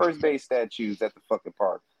got 2 first base statues at the fucking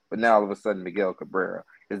park, but now all of a sudden Miguel Cabrera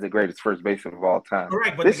is the greatest first baseman of all time.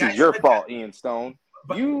 Correct, but this is your fault, Ian Stone.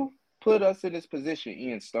 You put us in this position,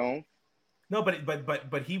 Ian Stone. No,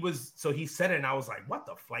 but he was, so he said it, and I was like, what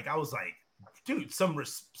the fuck? I was like, dude, some.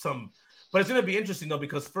 But it's gonna be interesting though,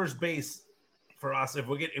 because first base for us, if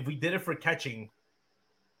we did it for catching,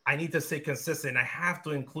 I need to stay consistent. I have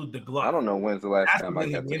to include the glove. I don't know when's the last time I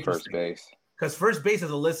got to first base. Because first base is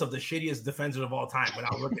a list of the shittiest defenders of all time.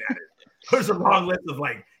 Without looking at it, there's a long list of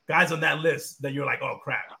like guys on that list that you're like, oh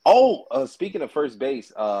crap. Oh, speaking of first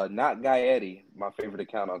base, not Guy Eddie, my favorite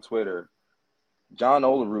account on Twitter. John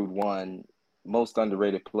Olerud won most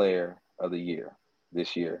underrated player of the year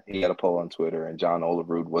this year. He had a poll on Twitter, and John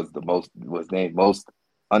Olerud was named most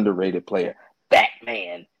underrated player. That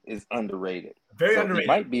man is underrated. Very underrated.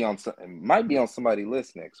 Might be on somebody's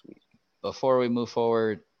list next week. Before we move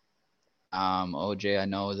forward, OJ, I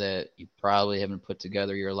know that you probably haven't put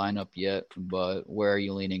together your lineup yet, but where are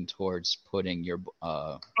you leaning towards putting your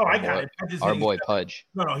I got it. Our boy Pudge?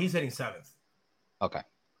 No, he's hitting 7th. Okay.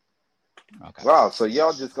 Wow, so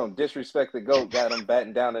y'all just gonna disrespect the GOAT, got him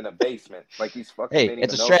batting down in a basement like he's fucking. Hey,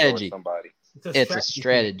 it's a strategy. Somebody. It's a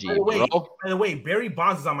strategy, by the way, Barry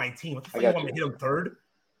Bonds is on my team. What the fuck, you want me to hit him 3rd?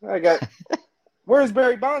 Where's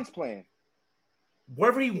Barry Bonds playing?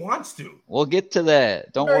 Wherever he wants to. We'll get to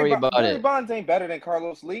that. Don't worry about it. Barry Bonds ain't better than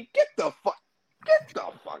Carlos Lee. Get the fuck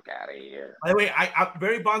out of here. By the way,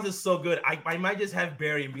 Barry Bonds is so good. I might just have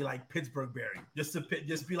Barry and be like Pittsburgh Barry.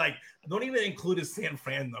 Just be like, don't even include his San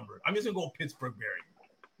Fran number. I'm just gonna go Pittsburgh Barry.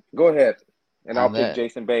 Go ahead. And I'll pick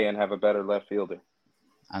Jason Bay and have a better left fielder.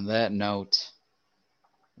 On that note,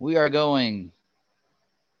 we are going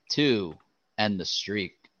to end the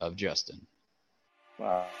streak of Justin.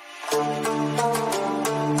 Wow.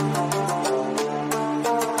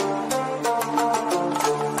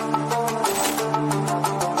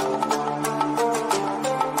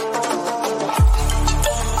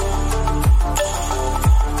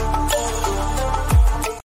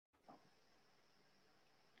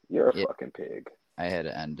 You're a fucking pig. I had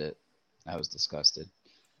to end it. I was disgusted.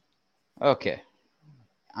 Okay.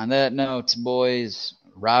 On that note, boys,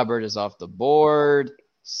 Robert is off the board.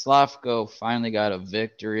 Slavko finally got a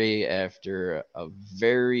victory after a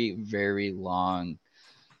very, very long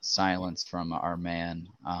silence from our man.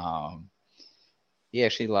 He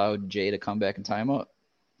actually allowed Jay to come back and tie him up.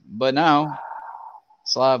 But now,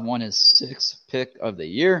 Slav won his 6th pick of the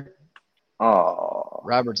year. Oh,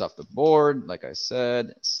 Robert's off the board. Like I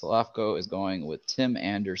said, Slavko is going with Tim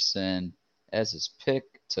Anderson as his pick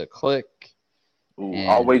to click. Ooh,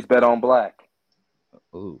 always bet on black.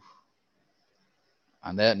 Ooh.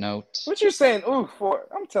 On that note. What you saying, ooh, for?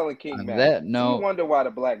 I'm telling King on Man. That note. You wonder why the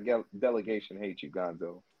black delegation hates you,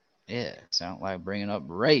 Gonzo. Yeah, sound like bringing up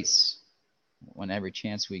race when every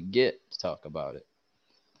chance we get to talk about it.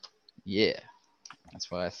 Yeah, that's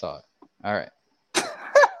what I thought. All right.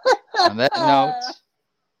 On that note,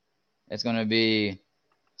 it's going to be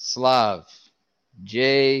Slav,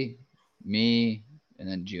 Jay, me, and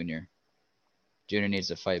then Junior. Junior needs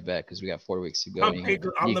to fight back because we got 4 weeks to go. I'm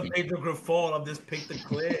the Pedro Grifol of this pick the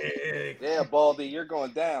click. Yeah, Baldy, you're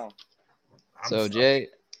going down. So, Jay,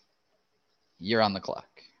 you're on the clock.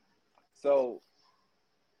 So,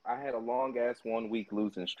 I had a long ass 1 week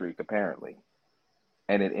losing streak apparently,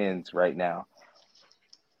 and it ends right now.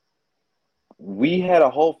 We had a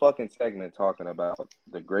whole fucking segment talking about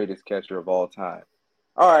the greatest catcher of all time.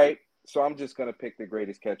 All right, so I'm just gonna pick the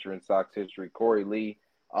greatest catcher in Sox history, Korey Lee.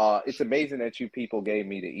 It's amazing that you people gave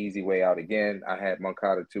me the easy way out again. I had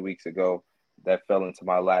Moncada 2 weeks ago. That fell into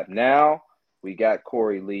my lap. Now we got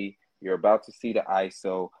Korey Lee. You're about to see the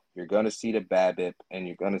ISO. You're gonna see the BABIP, and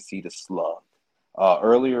you're gonna see the slug.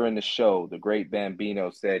 Earlier in the show, the great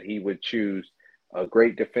Bambino said he would choose a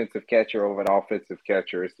great defensive catcher over an offensive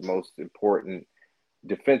catcher. It's the most important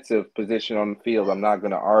defensive position on the field. I'm not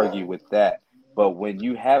going to argue with that. But when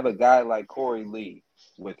you have a guy like Korey Lee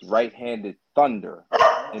with right-handed thunder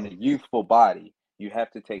and a youthful body, you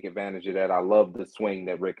have to take advantage of that. I love the swing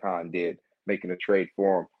that Rick Hahn did, making a trade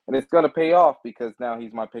for him. And it's going to pay off because now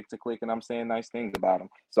he's my pick to click and I'm saying nice things about him.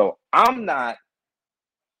 So I'm not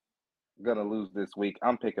going to lose this week.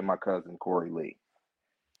 I'm picking my cousin, Korey Lee.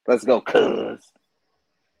 Let's go, cuz.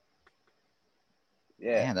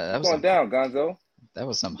 Yeah, Man, that was going down, Gonzo. That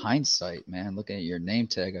was some hindsight, man. Looking at your name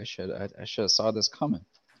tag, I should have saw this coming.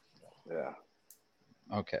 Yeah.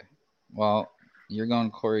 Okay. Well, you're going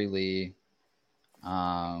Korey Lee.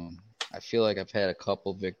 I feel like I've had a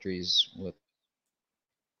couple victories with.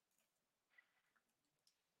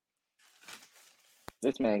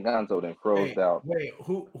 This man Gonzo then froze out. Wait,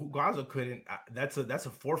 who Gonzo couldn't? That's a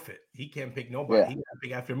forfeit. He can't pick nobody. Yeah. He got to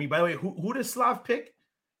pick after me. By the way, who does Slav pick?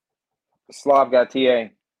 Slav got TA.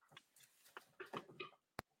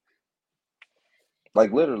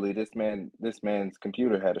 Like literally, this man's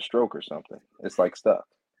computer had a stroke or something. It's like stuck.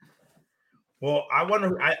 Well, I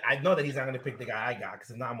wonder. I know that he's not going to pick the guy I got because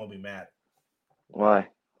if not, I'm gonna be mad. Why?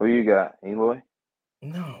 Who you got? Eloy?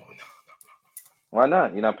 No. Why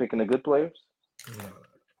not? You're not picking the good players? No.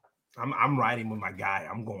 I'm riding with my guy.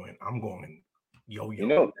 I'm going yo-yo. You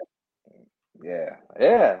know,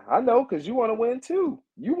 yeah, I know, because you want to win too.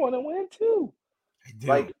 I do.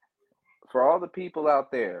 Like, for all the people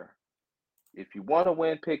out there, if you want to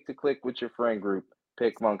win pick to click with your friend group,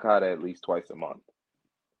 pick Moncada at least twice a month.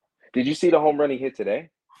 Did you see the home run he hit today?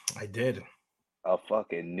 I did. A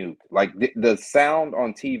fucking nuke. Like the sound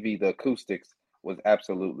on TV, the acoustics was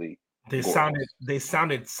absolutely gorgeous. They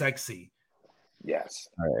sounded sexy. Yes.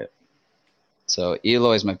 All right. So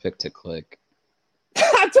Eloy's my pick to click.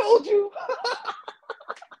 I told you.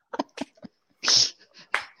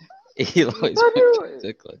 Eloy's my pick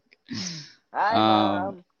to click.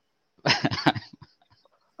 I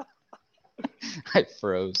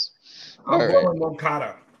froze. I'm going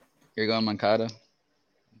Moncada. You're going Moncada?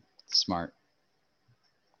 Smart.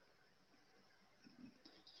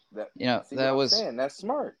 That was saying. That's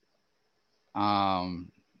smart. I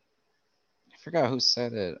forgot who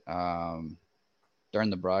said it. During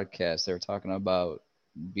the broadcast, they were talking about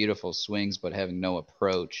beautiful swings but having no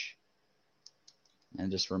approach, and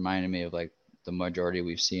it just reminded me of like the majority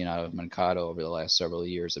we've seen out of Moncada over the last several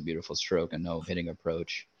years: a beautiful stroke and no hitting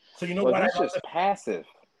approach. So you know what? He's just passive.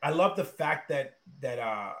 I love the fact that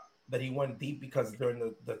he went deep because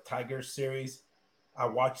during the Tigers series, I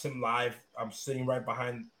watched him live. I'm sitting right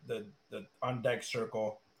behind the on deck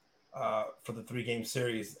circle for the 3-game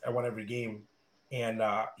series. I won every game, and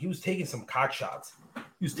he was taking some cock shots.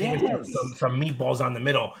 He was taking some meatballs on the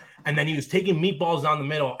middle, and then he was taking meatballs down the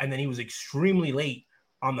middle, and then he was extremely late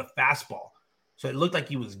on the fastball. So it looked like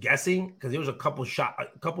he was guessing because there was a couple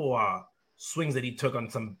swings that he took on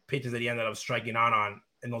some pitches that he ended up striking out on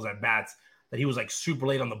in those at bats. That he was like super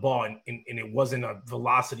late on the ball, and it wasn't a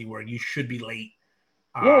velocity where you should be late.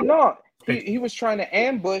 He was trying to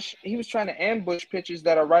ambush. He was trying to ambush pitches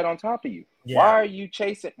that are right on top of you. Yeah. Why are you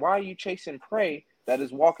chasing prey that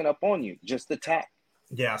is walking up on you? Just attack.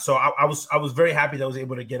 Yeah. So I was very happy that I was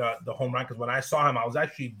able to get the home run because when I saw him, I was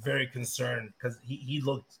actually very concerned because he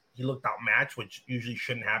looked outmatched, which usually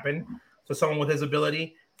shouldn't happen to someone with his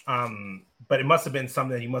ability. But it must have been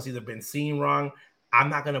something that he must either been seeing wrong. I'm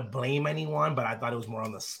not going to blame anyone, but I thought it was more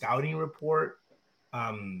on the scouting report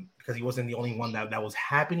because he wasn't the only one that was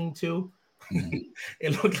happening to.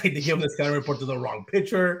 It looked like they gave him the scouting report to the wrong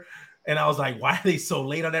pitcher. And I was like, why are they so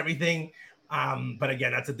late on everything? But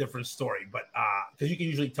again, that's a different story. But because you can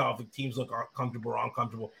usually tell if the teams look comfortable or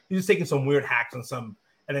uncomfortable. He was taking some weird hacks on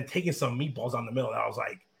and then taking some meatballs on the middle. And I was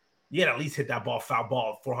like, you had at least hit that foul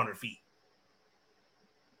ball 400 feet.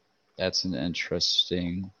 That's an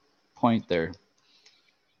interesting point there.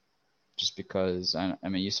 Just because, I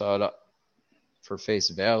mean, you saw it for face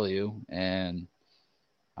value, and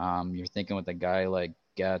you're thinking with a guy like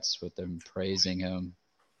Getz, with them praising him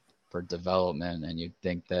for development, and you'd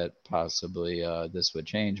think that possibly this would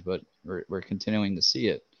change, but we're continuing to see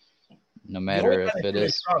it. no matter if it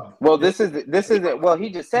is. Well, this isn't. Well, he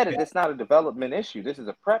just said it. It's not a development issue. This is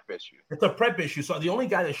a prep issue. It's a prep issue. So the only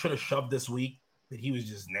guy that should have shoved this week that he was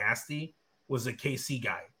just nasty was the KC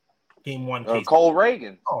guy. Game 1, KC. Cole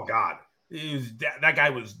Reagan. Oh God, that guy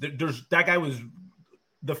was. That guy was.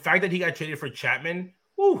 The fact that he got traded for Chapman.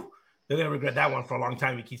 Whew, they're gonna regret that one for a long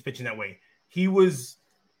time. He keeps pitching that way. He was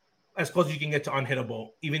as close as you can get to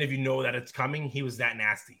unhittable, even if you know that it's coming. He was that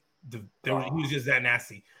nasty. He was just that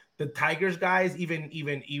nasty. The Tigers guys, even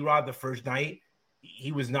Erod the first night,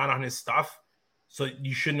 he was not on his stuff. So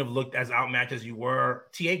you shouldn't have looked as outmatched as you were.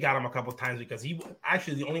 TA got him a couple of times because he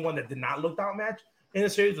actually the only one that did not look outmatched in the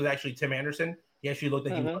series was actually Tim Anderson. He actually looked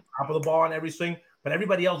like he was on top of the ball on every swing, but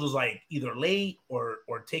everybody else was like either late or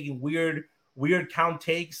taking weird count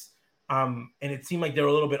takes. And it seemed like they were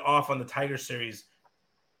a little bit off on the Tigers series.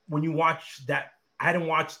 When you watch that, I hadn't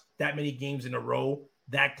watched that many games in a row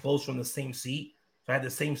that close from the same seat. So I had the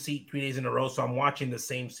same seat 3 days in a row. So I'm watching the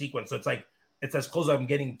same sequence. So it's as close as I'm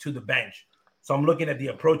getting to the bench. So I'm looking at the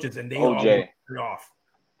approaches and they all look off.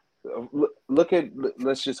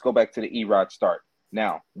 Let's just go back to the Erod start.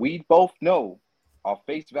 Now, we both know off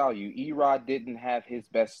face value, Erod didn't have his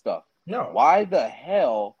best stuff. No. Why the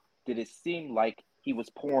hell did it seem like he was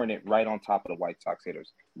pouring it right on top of the White Sox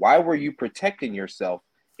hitters? Why were you protecting yourself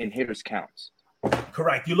in hitters counts?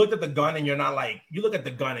 Correct. You looked at the gun and you're not like, you look at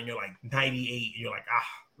the gun and you're like 98. You're like,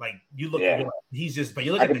 like you look at he's just, but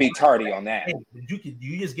you look I at could be tardy on that.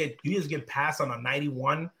 You just get passed on a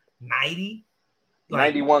 91, 90. Like,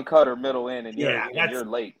 91 cutter middle in and you're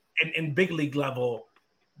late. In big league level,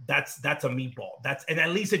 that's a meatball. And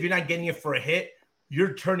at least if you're not getting it for a hit,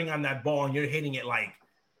 you're turning on that ball and you're hitting it like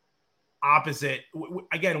opposite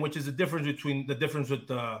again, which is the difference with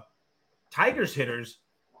the Tigers hitters,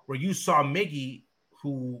 where you saw Miggy,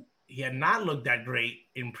 who he had not looked that great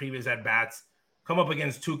in previous at bats, come up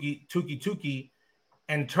against Tukey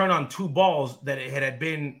and turn on two balls that it had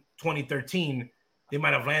been 2013. They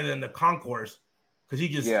might have landed in the concourse because he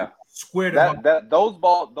just squared him up. Those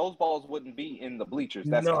balls wouldn't be in the bleachers.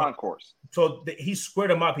 That's concourse. So he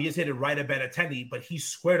squared him up. He just hit it right at Benintendi, but he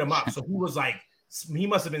squared him up. So he was like, he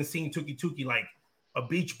must have been seeing Tukey like a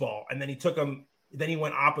beach ball, and then he took him. Then he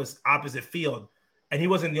went opposite field, and he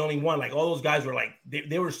wasn't the only one. Like all those guys were like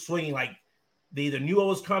they were swinging like they either knew what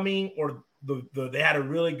was coming or they had a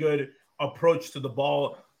really good approach to the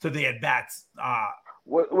ball, to the at bats.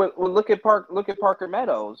 Well, look at Parker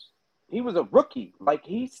Meadows. He was a rookie. Like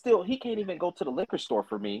he can't even go to the liquor store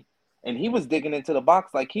for me, and he was digging into the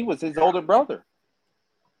box like he was his older brother.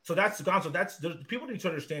 So that's people need to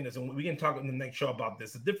understand this, and we can talk in the next show about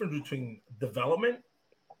this. The difference between development,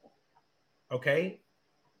 okay,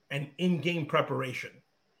 and in-game preparation.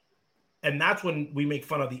 And that's when we make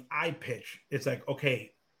fun of the eye pitch. It's like,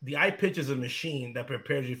 okay, the eye pitch is a machine that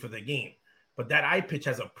prepares you for the game, but that eye pitch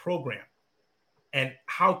has a program. And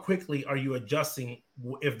how quickly are you adjusting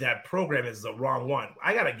if that program is the wrong one?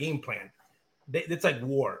 I got a game plan. It's like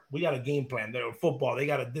war. We got a game plan. They're football. They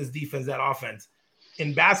got this defense, that offense.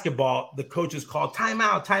 In basketball, the coaches call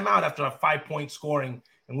timeout after a 5-point scoring,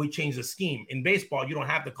 and we change the scheme. In baseball, you don't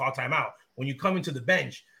have to call timeout. When you come into the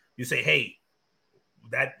bench, you say, hey,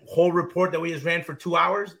 that whole report that we just ran for 2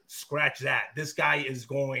 hours, scratch that. This guy is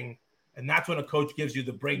going, and that's when a coach gives you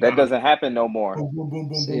the breakdown. That doesn't happen no more. Boom, boom, boom,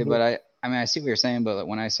 boom, see, boom, but I mean, I see what you're saying, but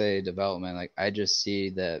when I say development, like I just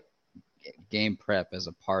see that game prep as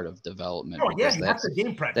a part of development. Oh, yeah, that's the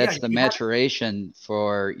game prep. That's the maturation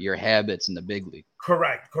for your habits in the big league.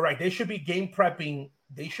 Correct. They should be game prepping.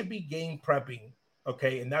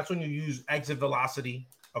 Okay, and that's when you use exit velocity.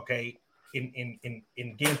 Okay, in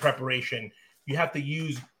game preparation, you have to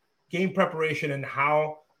use game preparation and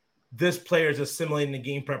how this player is assimilating the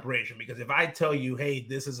game preparation. Because if I tell you, hey,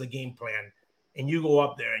 this is a game plan, and you go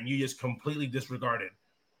up there and you just completely disregard it,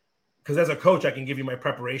 because as a coach, I can give you my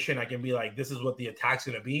preparation. I can be like, this is what the attack's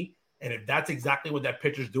going to be. And if that's exactly what that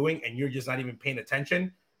pitcher's doing and you're just not even paying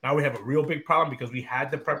attention, now we have a real big problem because we had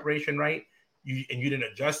the preparation right and you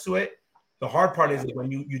didn't adjust to it. The hard part is when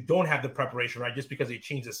you don't have the preparation right just because they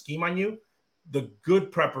changed the scheme on you. The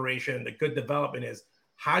good preparation, the good development is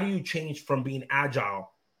how do you change from being agile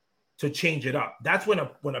to change it up? That's when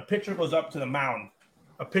a pitcher goes up to the mound,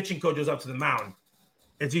 a pitching coach goes up to the mound,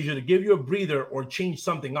 it's either to give you a breather or change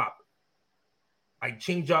something up. I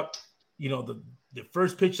change up, the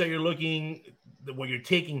first pitch that you're looking, what you're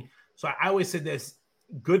taking. So I always say this: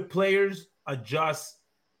 good players adjust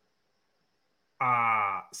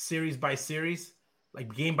series by series,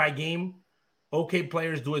 like game by game. Okay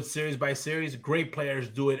players do it series by series. Great players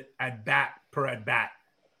do it at bat per at bat.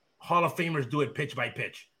 Hall of Famers do it pitch by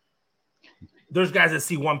pitch. there's guys that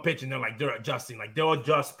see one pitch and they're adjusting. Like they'll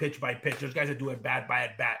adjust pitch by pitch. There's guys that do it bat by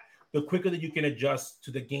at bat. The quicker that you can adjust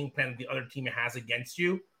to the game plan that the other team has against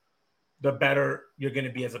you, the better you're going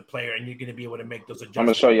to be as a player, and you're going to be able to make those adjustments. I'm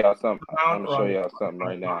going to show y'all something. I'm going to show y'all something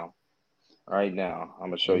right now. Right now. I'm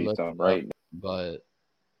going to show you something right now. But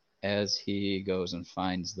as he goes and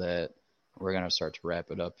finds that, we're going to start to wrap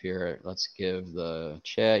it up here. Let's give the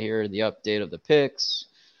chat here the update of the picks.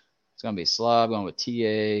 It's going to be Slob going with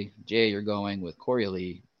TA. Jay, you're going with Korey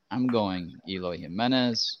Lee. I'm going Eloy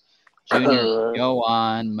Jimenez. Junior,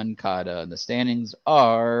 Yoan Moncada. The standings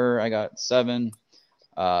are, I got 7.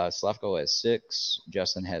 Slavko has 6.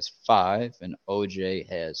 Justin has 5. And OJ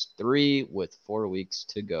has 3 with 4 weeks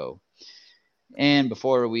to go. And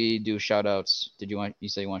before we do shout-outs, you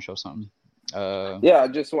say you want to show something? Yeah, I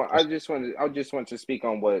just want to speak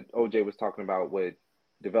on what OJ was talking about with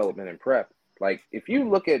development and prep. Like, if you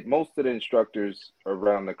look at most of the instructors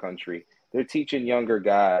around the country, they're teaching younger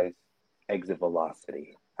guys exit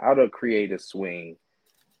velocity, how to create a swing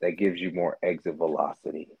that gives you more exit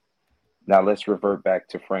velocity. Now let's revert back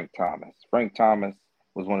to Frank Thomas. Frank Thomas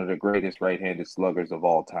was one of the greatest right-handed sluggers of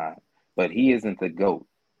all time, but he isn't the GOAT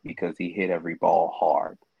because he hit every ball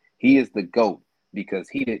hard. He is the GOAT because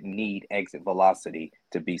he didn't need exit velocity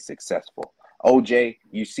to be successful. OJ,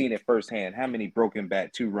 you've seen it firsthand. How many broken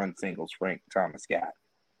bat 2-run singles Frank Thomas got?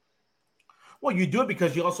 Well, you do it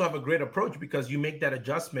because you also have a great approach, because you make that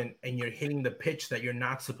adjustment and you're hitting the pitch that you're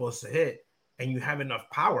not supposed to hit, and you have enough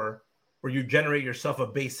power where you generate yourself a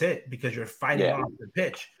base hit because you're fighting off the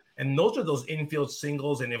pitch. And those are those infield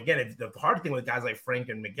singles. And again, the hard thing with guys like Frank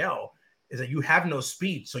and Miguel is that you have no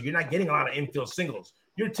speed, so you're not getting a lot of infield singles.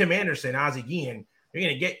 You're Tim Anderson, Ozzie Guillen. You're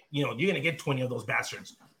gonna get 20 of those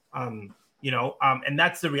bastards. And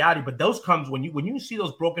that's the reality. But those comes when you see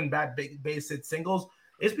those broken bat base hit singles,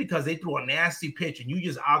 it's because they threw a nasty pitch and you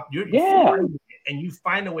just and you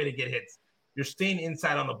find a way to get hits. You're staying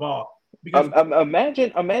inside on the ball. Because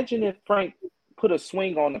imagine if Frank put a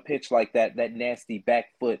swing on the pitch like that nasty back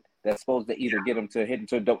foot that's supposed to either get him to hit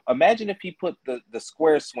into a dope. Imagine if he put the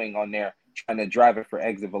square swing on there trying to drive it for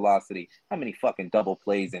exit velocity. How many fucking double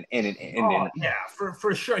plays and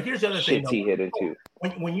for sure. Here's the other thing. He hit into.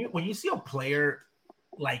 When you see a player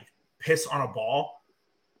like piss on a ball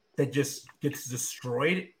that just gets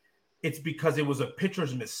destroyed, it's because it was a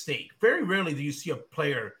pitcher's mistake. Very rarely do you see a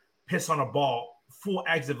player piss on a ball full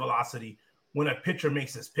exit velocity when a pitcher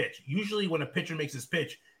makes his pitch. Usually when a pitcher makes his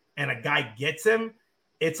pitch and a guy gets him,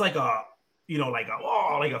 it's like a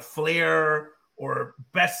flare or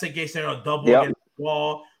best case scenario double against the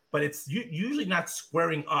wall, but it's usually not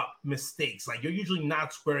squaring up mistakes. Like you're usually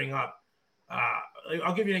not squaring up.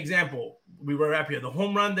 I'll give you an example. We were up here. The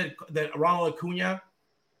home run that Ronald Acuna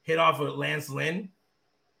hit off of Lance Lynn,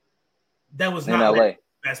 that was not the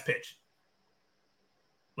best pitch.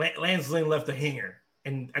 Lance Lynn left a hanger,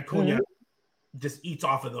 and Acuna just eats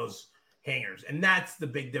off of those hangers. And that's the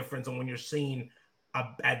big difference on when you're seeing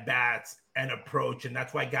at bats and approach. And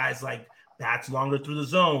that's why guys like bats longer through the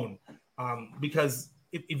zone. Because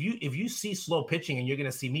if you see slow pitching and you're going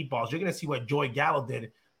to see meatballs, you're going to see what Joey Gallo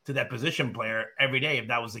did to that position player every day. If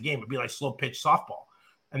that was the game, it'd be like slow pitch softball.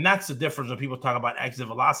 And that's the difference when people talk about exit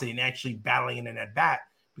velocity and actually battling in an at bat,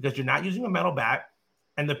 because you're not using a metal bat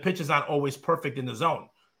and the pitch is not always perfect in the zone.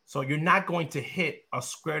 So you're not going to hit a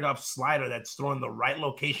squared up slider that's thrown in the right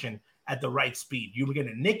location at the right speed. You're going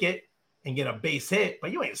to nick it and get a base hit,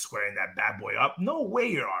 but you ain't squaring that bad boy up. No way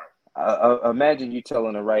you are. Imagine you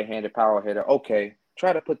telling a right-handed power hitter, okay,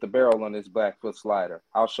 try to put the barrel on this back foot slider.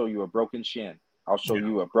 I'll show you a broken shin. I'll show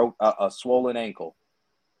you a swollen ankle.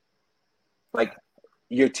 Like,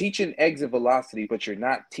 you're teaching exit velocity, but you're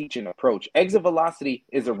not teaching approach. Exit velocity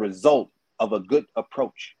is a result of a good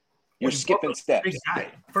approach. You're skipping steps.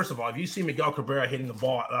 First of all, if you see Miguel Cabrera hitting the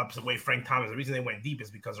ball up the way Frank Thomas, the reason they went deep is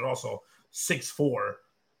because they're also 6'4",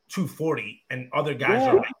 240, and other guys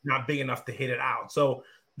are not big enough to hit it out. So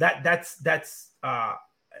that's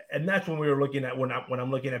and that's when we were looking at when I'm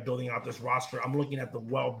looking at building out this roster. I'm looking at the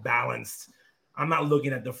well balanced. I'm not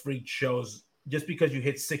looking at the freak shows. Just because you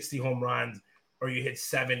hit 60 home runs or you hit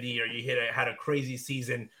 70 or you had a crazy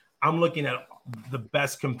season, I'm looking at the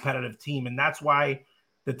best competitive team, and that's why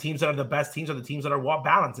the teams that are the best teams are the teams that are well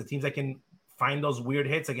balanced, the teams that can find those weird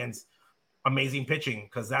hits against amazing pitching,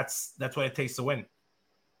 because that's what it takes to win.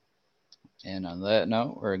 And on that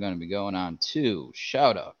note, we're going to be going on to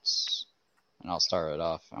shout-outs. And I'll start it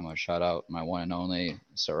off. I'm going to shout out my one and only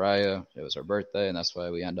Soraya. It was her birthday, and that's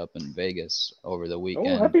why we end up in Vegas over the weekend.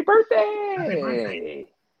 Oh, happy birthday! Happy birthday!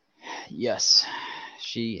 Yes.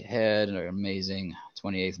 She had an amazing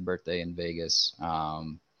 28th birthday in Vegas.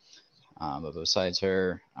 But besides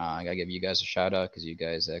her, I got to give you guys a shout out because you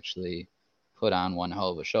guys actually put on one hell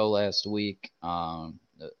of a show last week.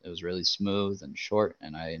 It was really smooth and short,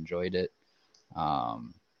 and I enjoyed it.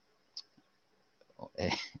 Don't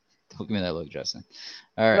give me that look, Justin.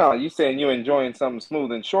 All right. No, you saying you enjoying something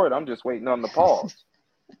smooth and short. I'm just waiting on the pause.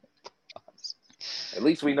 At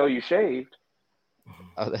least we know you shaved.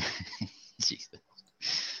 Oh, Jesus.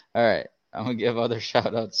 All right. I'm going to give other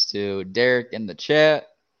shout outs to Derek in the chat.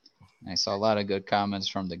 I saw a lot of good comments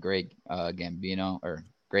from the great Gambino, or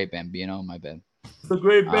Great Bambino, my bad. The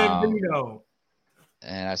Great Bambino.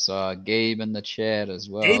 And I saw Gabe in the chat as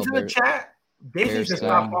well. Gabe's in the chat. Gabe just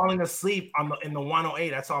stopped falling asleep in the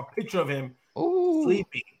 108. I saw a picture of him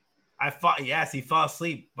sleeping. Yes, he fell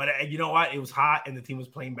asleep. But you know what? It was hot and the team was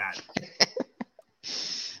playing bad.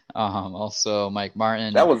 Also, Mike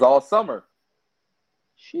Martin. That was all summer.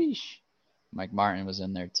 Sheesh. Mike Martin was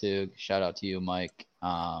in there too. Shout out to you, Mike.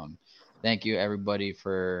 Thank you, everybody,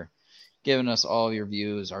 for giving us all of your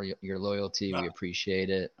views or your loyalty. We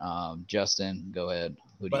appreciate it. Justin, go ahead.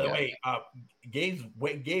 By the way,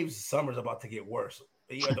 Gabe's summer's about to get worse.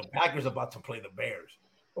 The Packers about to play the Bears.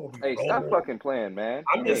 Hey, stop fucking playing, man.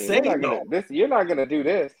 I'm just saying, you're not gonna do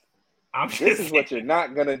this. This is what you're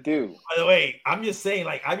not gonna do. By the way, I'm just saying,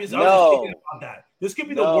 I was just thinking about that. This could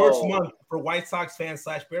be the worst month for White Sox fans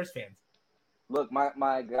 / Bears fans. Look,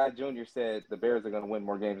 my guy Junior said the Bears are gonna win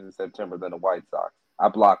more games in September than the White Sox. I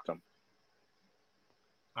blocked him.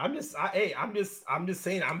 I'm just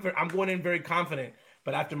saying, I'm going in very confident.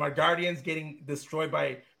 But after my Guardians getting destroyed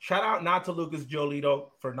shout out not to Lucas Giolito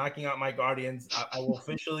for knocking out my Guardians. I'll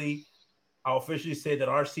officially say that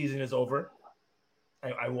our season is over.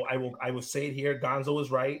 I will say it here. Gonzo was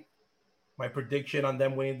right. My prediction on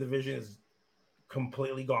them winning the division is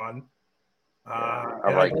completely gone.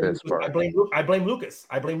 I like this part. I blame Lucas.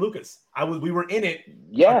 We were in it.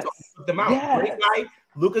 Yes. Took them out. Yes. Great guy.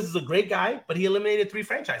 Lucas is a great guy, but he eliminated 3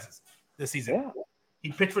 franchises this season. Yeah.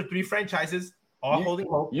 He pitched for 3 franchises, all holding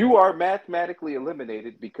hope. You are mathematically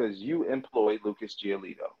eliminated because you employed Lucas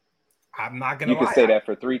Giolito. I'm not gonna. You can say that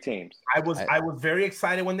for 3 teams. I was very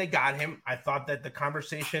excited when they got him. I thought that the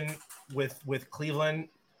conversation with Cleveland,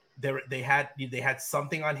 they had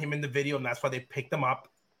something on him in the video, and that's why they picked him up.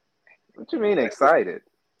 What you mean excited?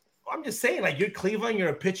 I'm just saying, you're Cleveland, you're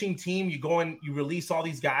a pitching team. You go and you release all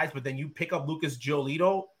these guys, but then you pick up Lucas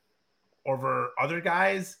Giolito over other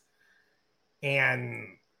guys. And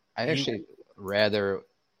I actually rather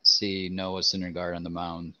see Noah Syndergaard on the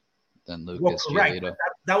mound than Lucas Giolito.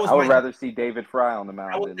 I would rather see David Fry on the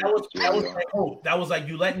mound than Lucas Giolito. My hope. That was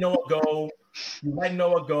you let Noah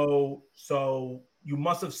go. So you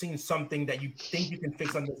must have seen something that you think you can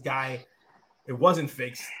fix on this guy. It wasn't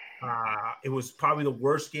fixed. It was probably the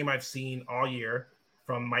worst game I've seen all year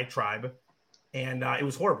from my tribe, and it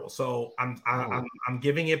was horrible. So I'm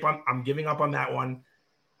giving up on that one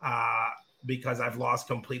because I've lost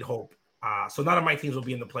complete hope. So none of my teams will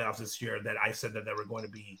be in the playoffs this year that I said that they were going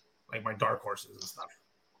to be my dark horses and stuff.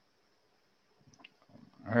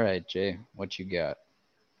 All right, Jay, what you got?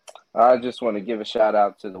 I just want to give a shout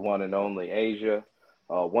out to the one and only Asia.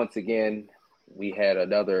 Once again, we had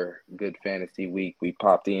another good fantasy week. We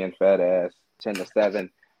popped in fat ass 10-7.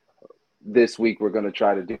 This week we're going to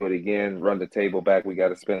try to do it again. Run the table back. We got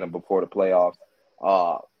to spin them before the playoffs.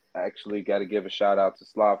 Actually, got to give a shout out to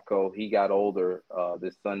Slavko. He got older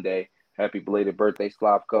this Sunday. Happy belated birthday,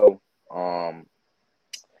 Slavko. I'm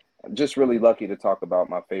just really lucky to talk about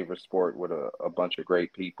my favorite sport with a bunch of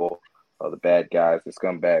great people, the bad guys, the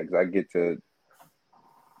scumbags. I get to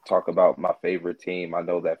talk about my favorite team. I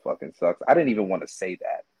know that fucking sucks. I didn't even want to say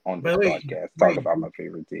that on this podcast. Talk about my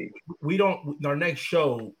favorite team. We don't. Our next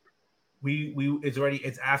show,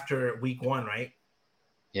 it's after week 1, right?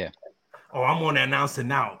 Yeah. Oh, I'm going to announce it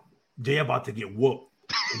now. Jay about to get whooped.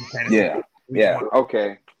 Yeah.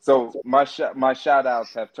 Okay. So my shout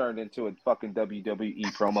outs have turned into a fucking WWE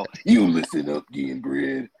promo. You listen up, Ian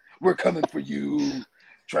Grid. We're coming for you.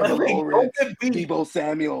 Trevor Lawrence, Deebo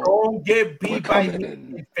Samuel. Don't get beat by me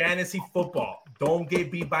in fantasy football. Don't get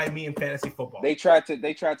beat by me in fantasy football. They tried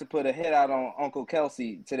to put a hit out on Uncle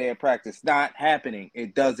Kelsey today at practice. Not happening.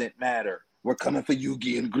 It doesn't matter. We're coming for you,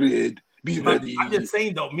 Ian Grid. Be ready. I'm just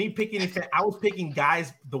saying though, I was picking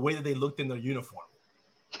guys the way that they looked in their uniform.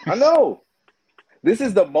 I know. This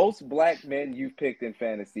is the most black men you've picked in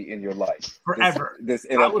fantasy in your life. Forever. This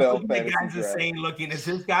NFL fantasy guys are saying, is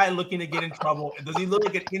this guy looking to get in trouble? Does he look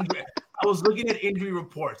like an injury? I was looking at injury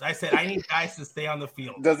reports. I said, I need guys to stay on the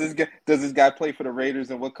field. Does this guy play for the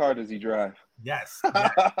Raiders, and what car does he drive? Yes.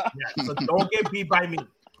 So don't get beat by me.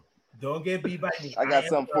 Don't get beat by me. I got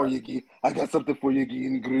something for you,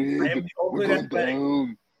 Ian Grid. We're going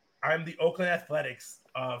down. I'm the Oakland Athletics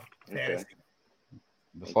of fantasy.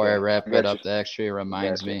 Before I wrap it up, that actually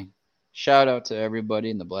reminds me. Shout out to everybody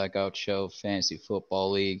in the Blackout Show Fantasy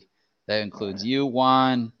Football League. That includes you,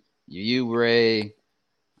 Juan, you, Ray.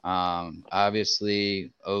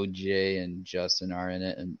 Obviously, OJ and Justin are in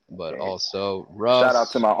it, but also Russ. Shout out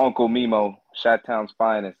to my Uncle Mimo, Chi-Town's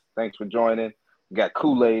finest. Thanks for joining. We got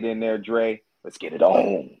Kool-Aid in there, Dre. Let's get it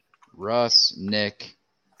on. Russ, Nick,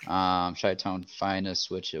 Chi-Town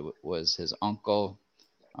finest, which was his uncle.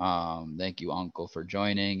 Thank you, Uncle, for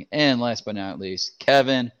joining. And last but not least,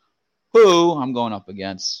 Kevin, who I'm going up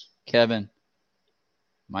against. Kevin,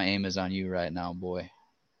 my aim is on you right now, boy.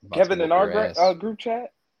 Kevin in our group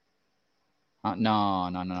chat?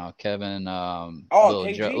 No. Kevin,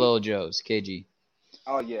 Little Joe's, KG.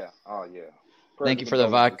 Oh, yeah. Thank you for the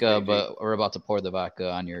vodka, but we're about to pour the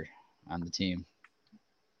vodka on the team.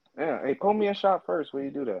 Yeah. Hey, pull me a shot first. Will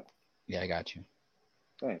you do that? Yeah, I got you.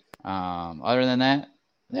 Thanks. Other than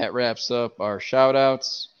that wraps up our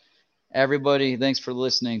shout-outs. Everybody, thanks for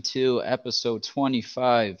listening to episode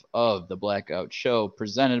 25 of The Blackout Show,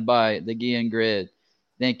 presented by The Guillen Grid.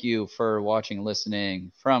 Thank you for watching and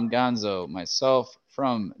listening. From Gonzo, myself,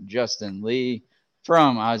 from Justin Lee,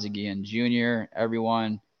 from Ozzie Guillen Jr.,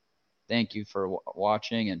 everyone, thank you for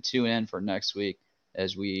watching, and tune in for next week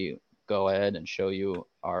as we go ahead and show you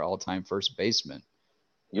our all-time first baseman.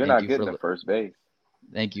 You're not getting the first base.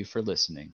 Thank you for listening.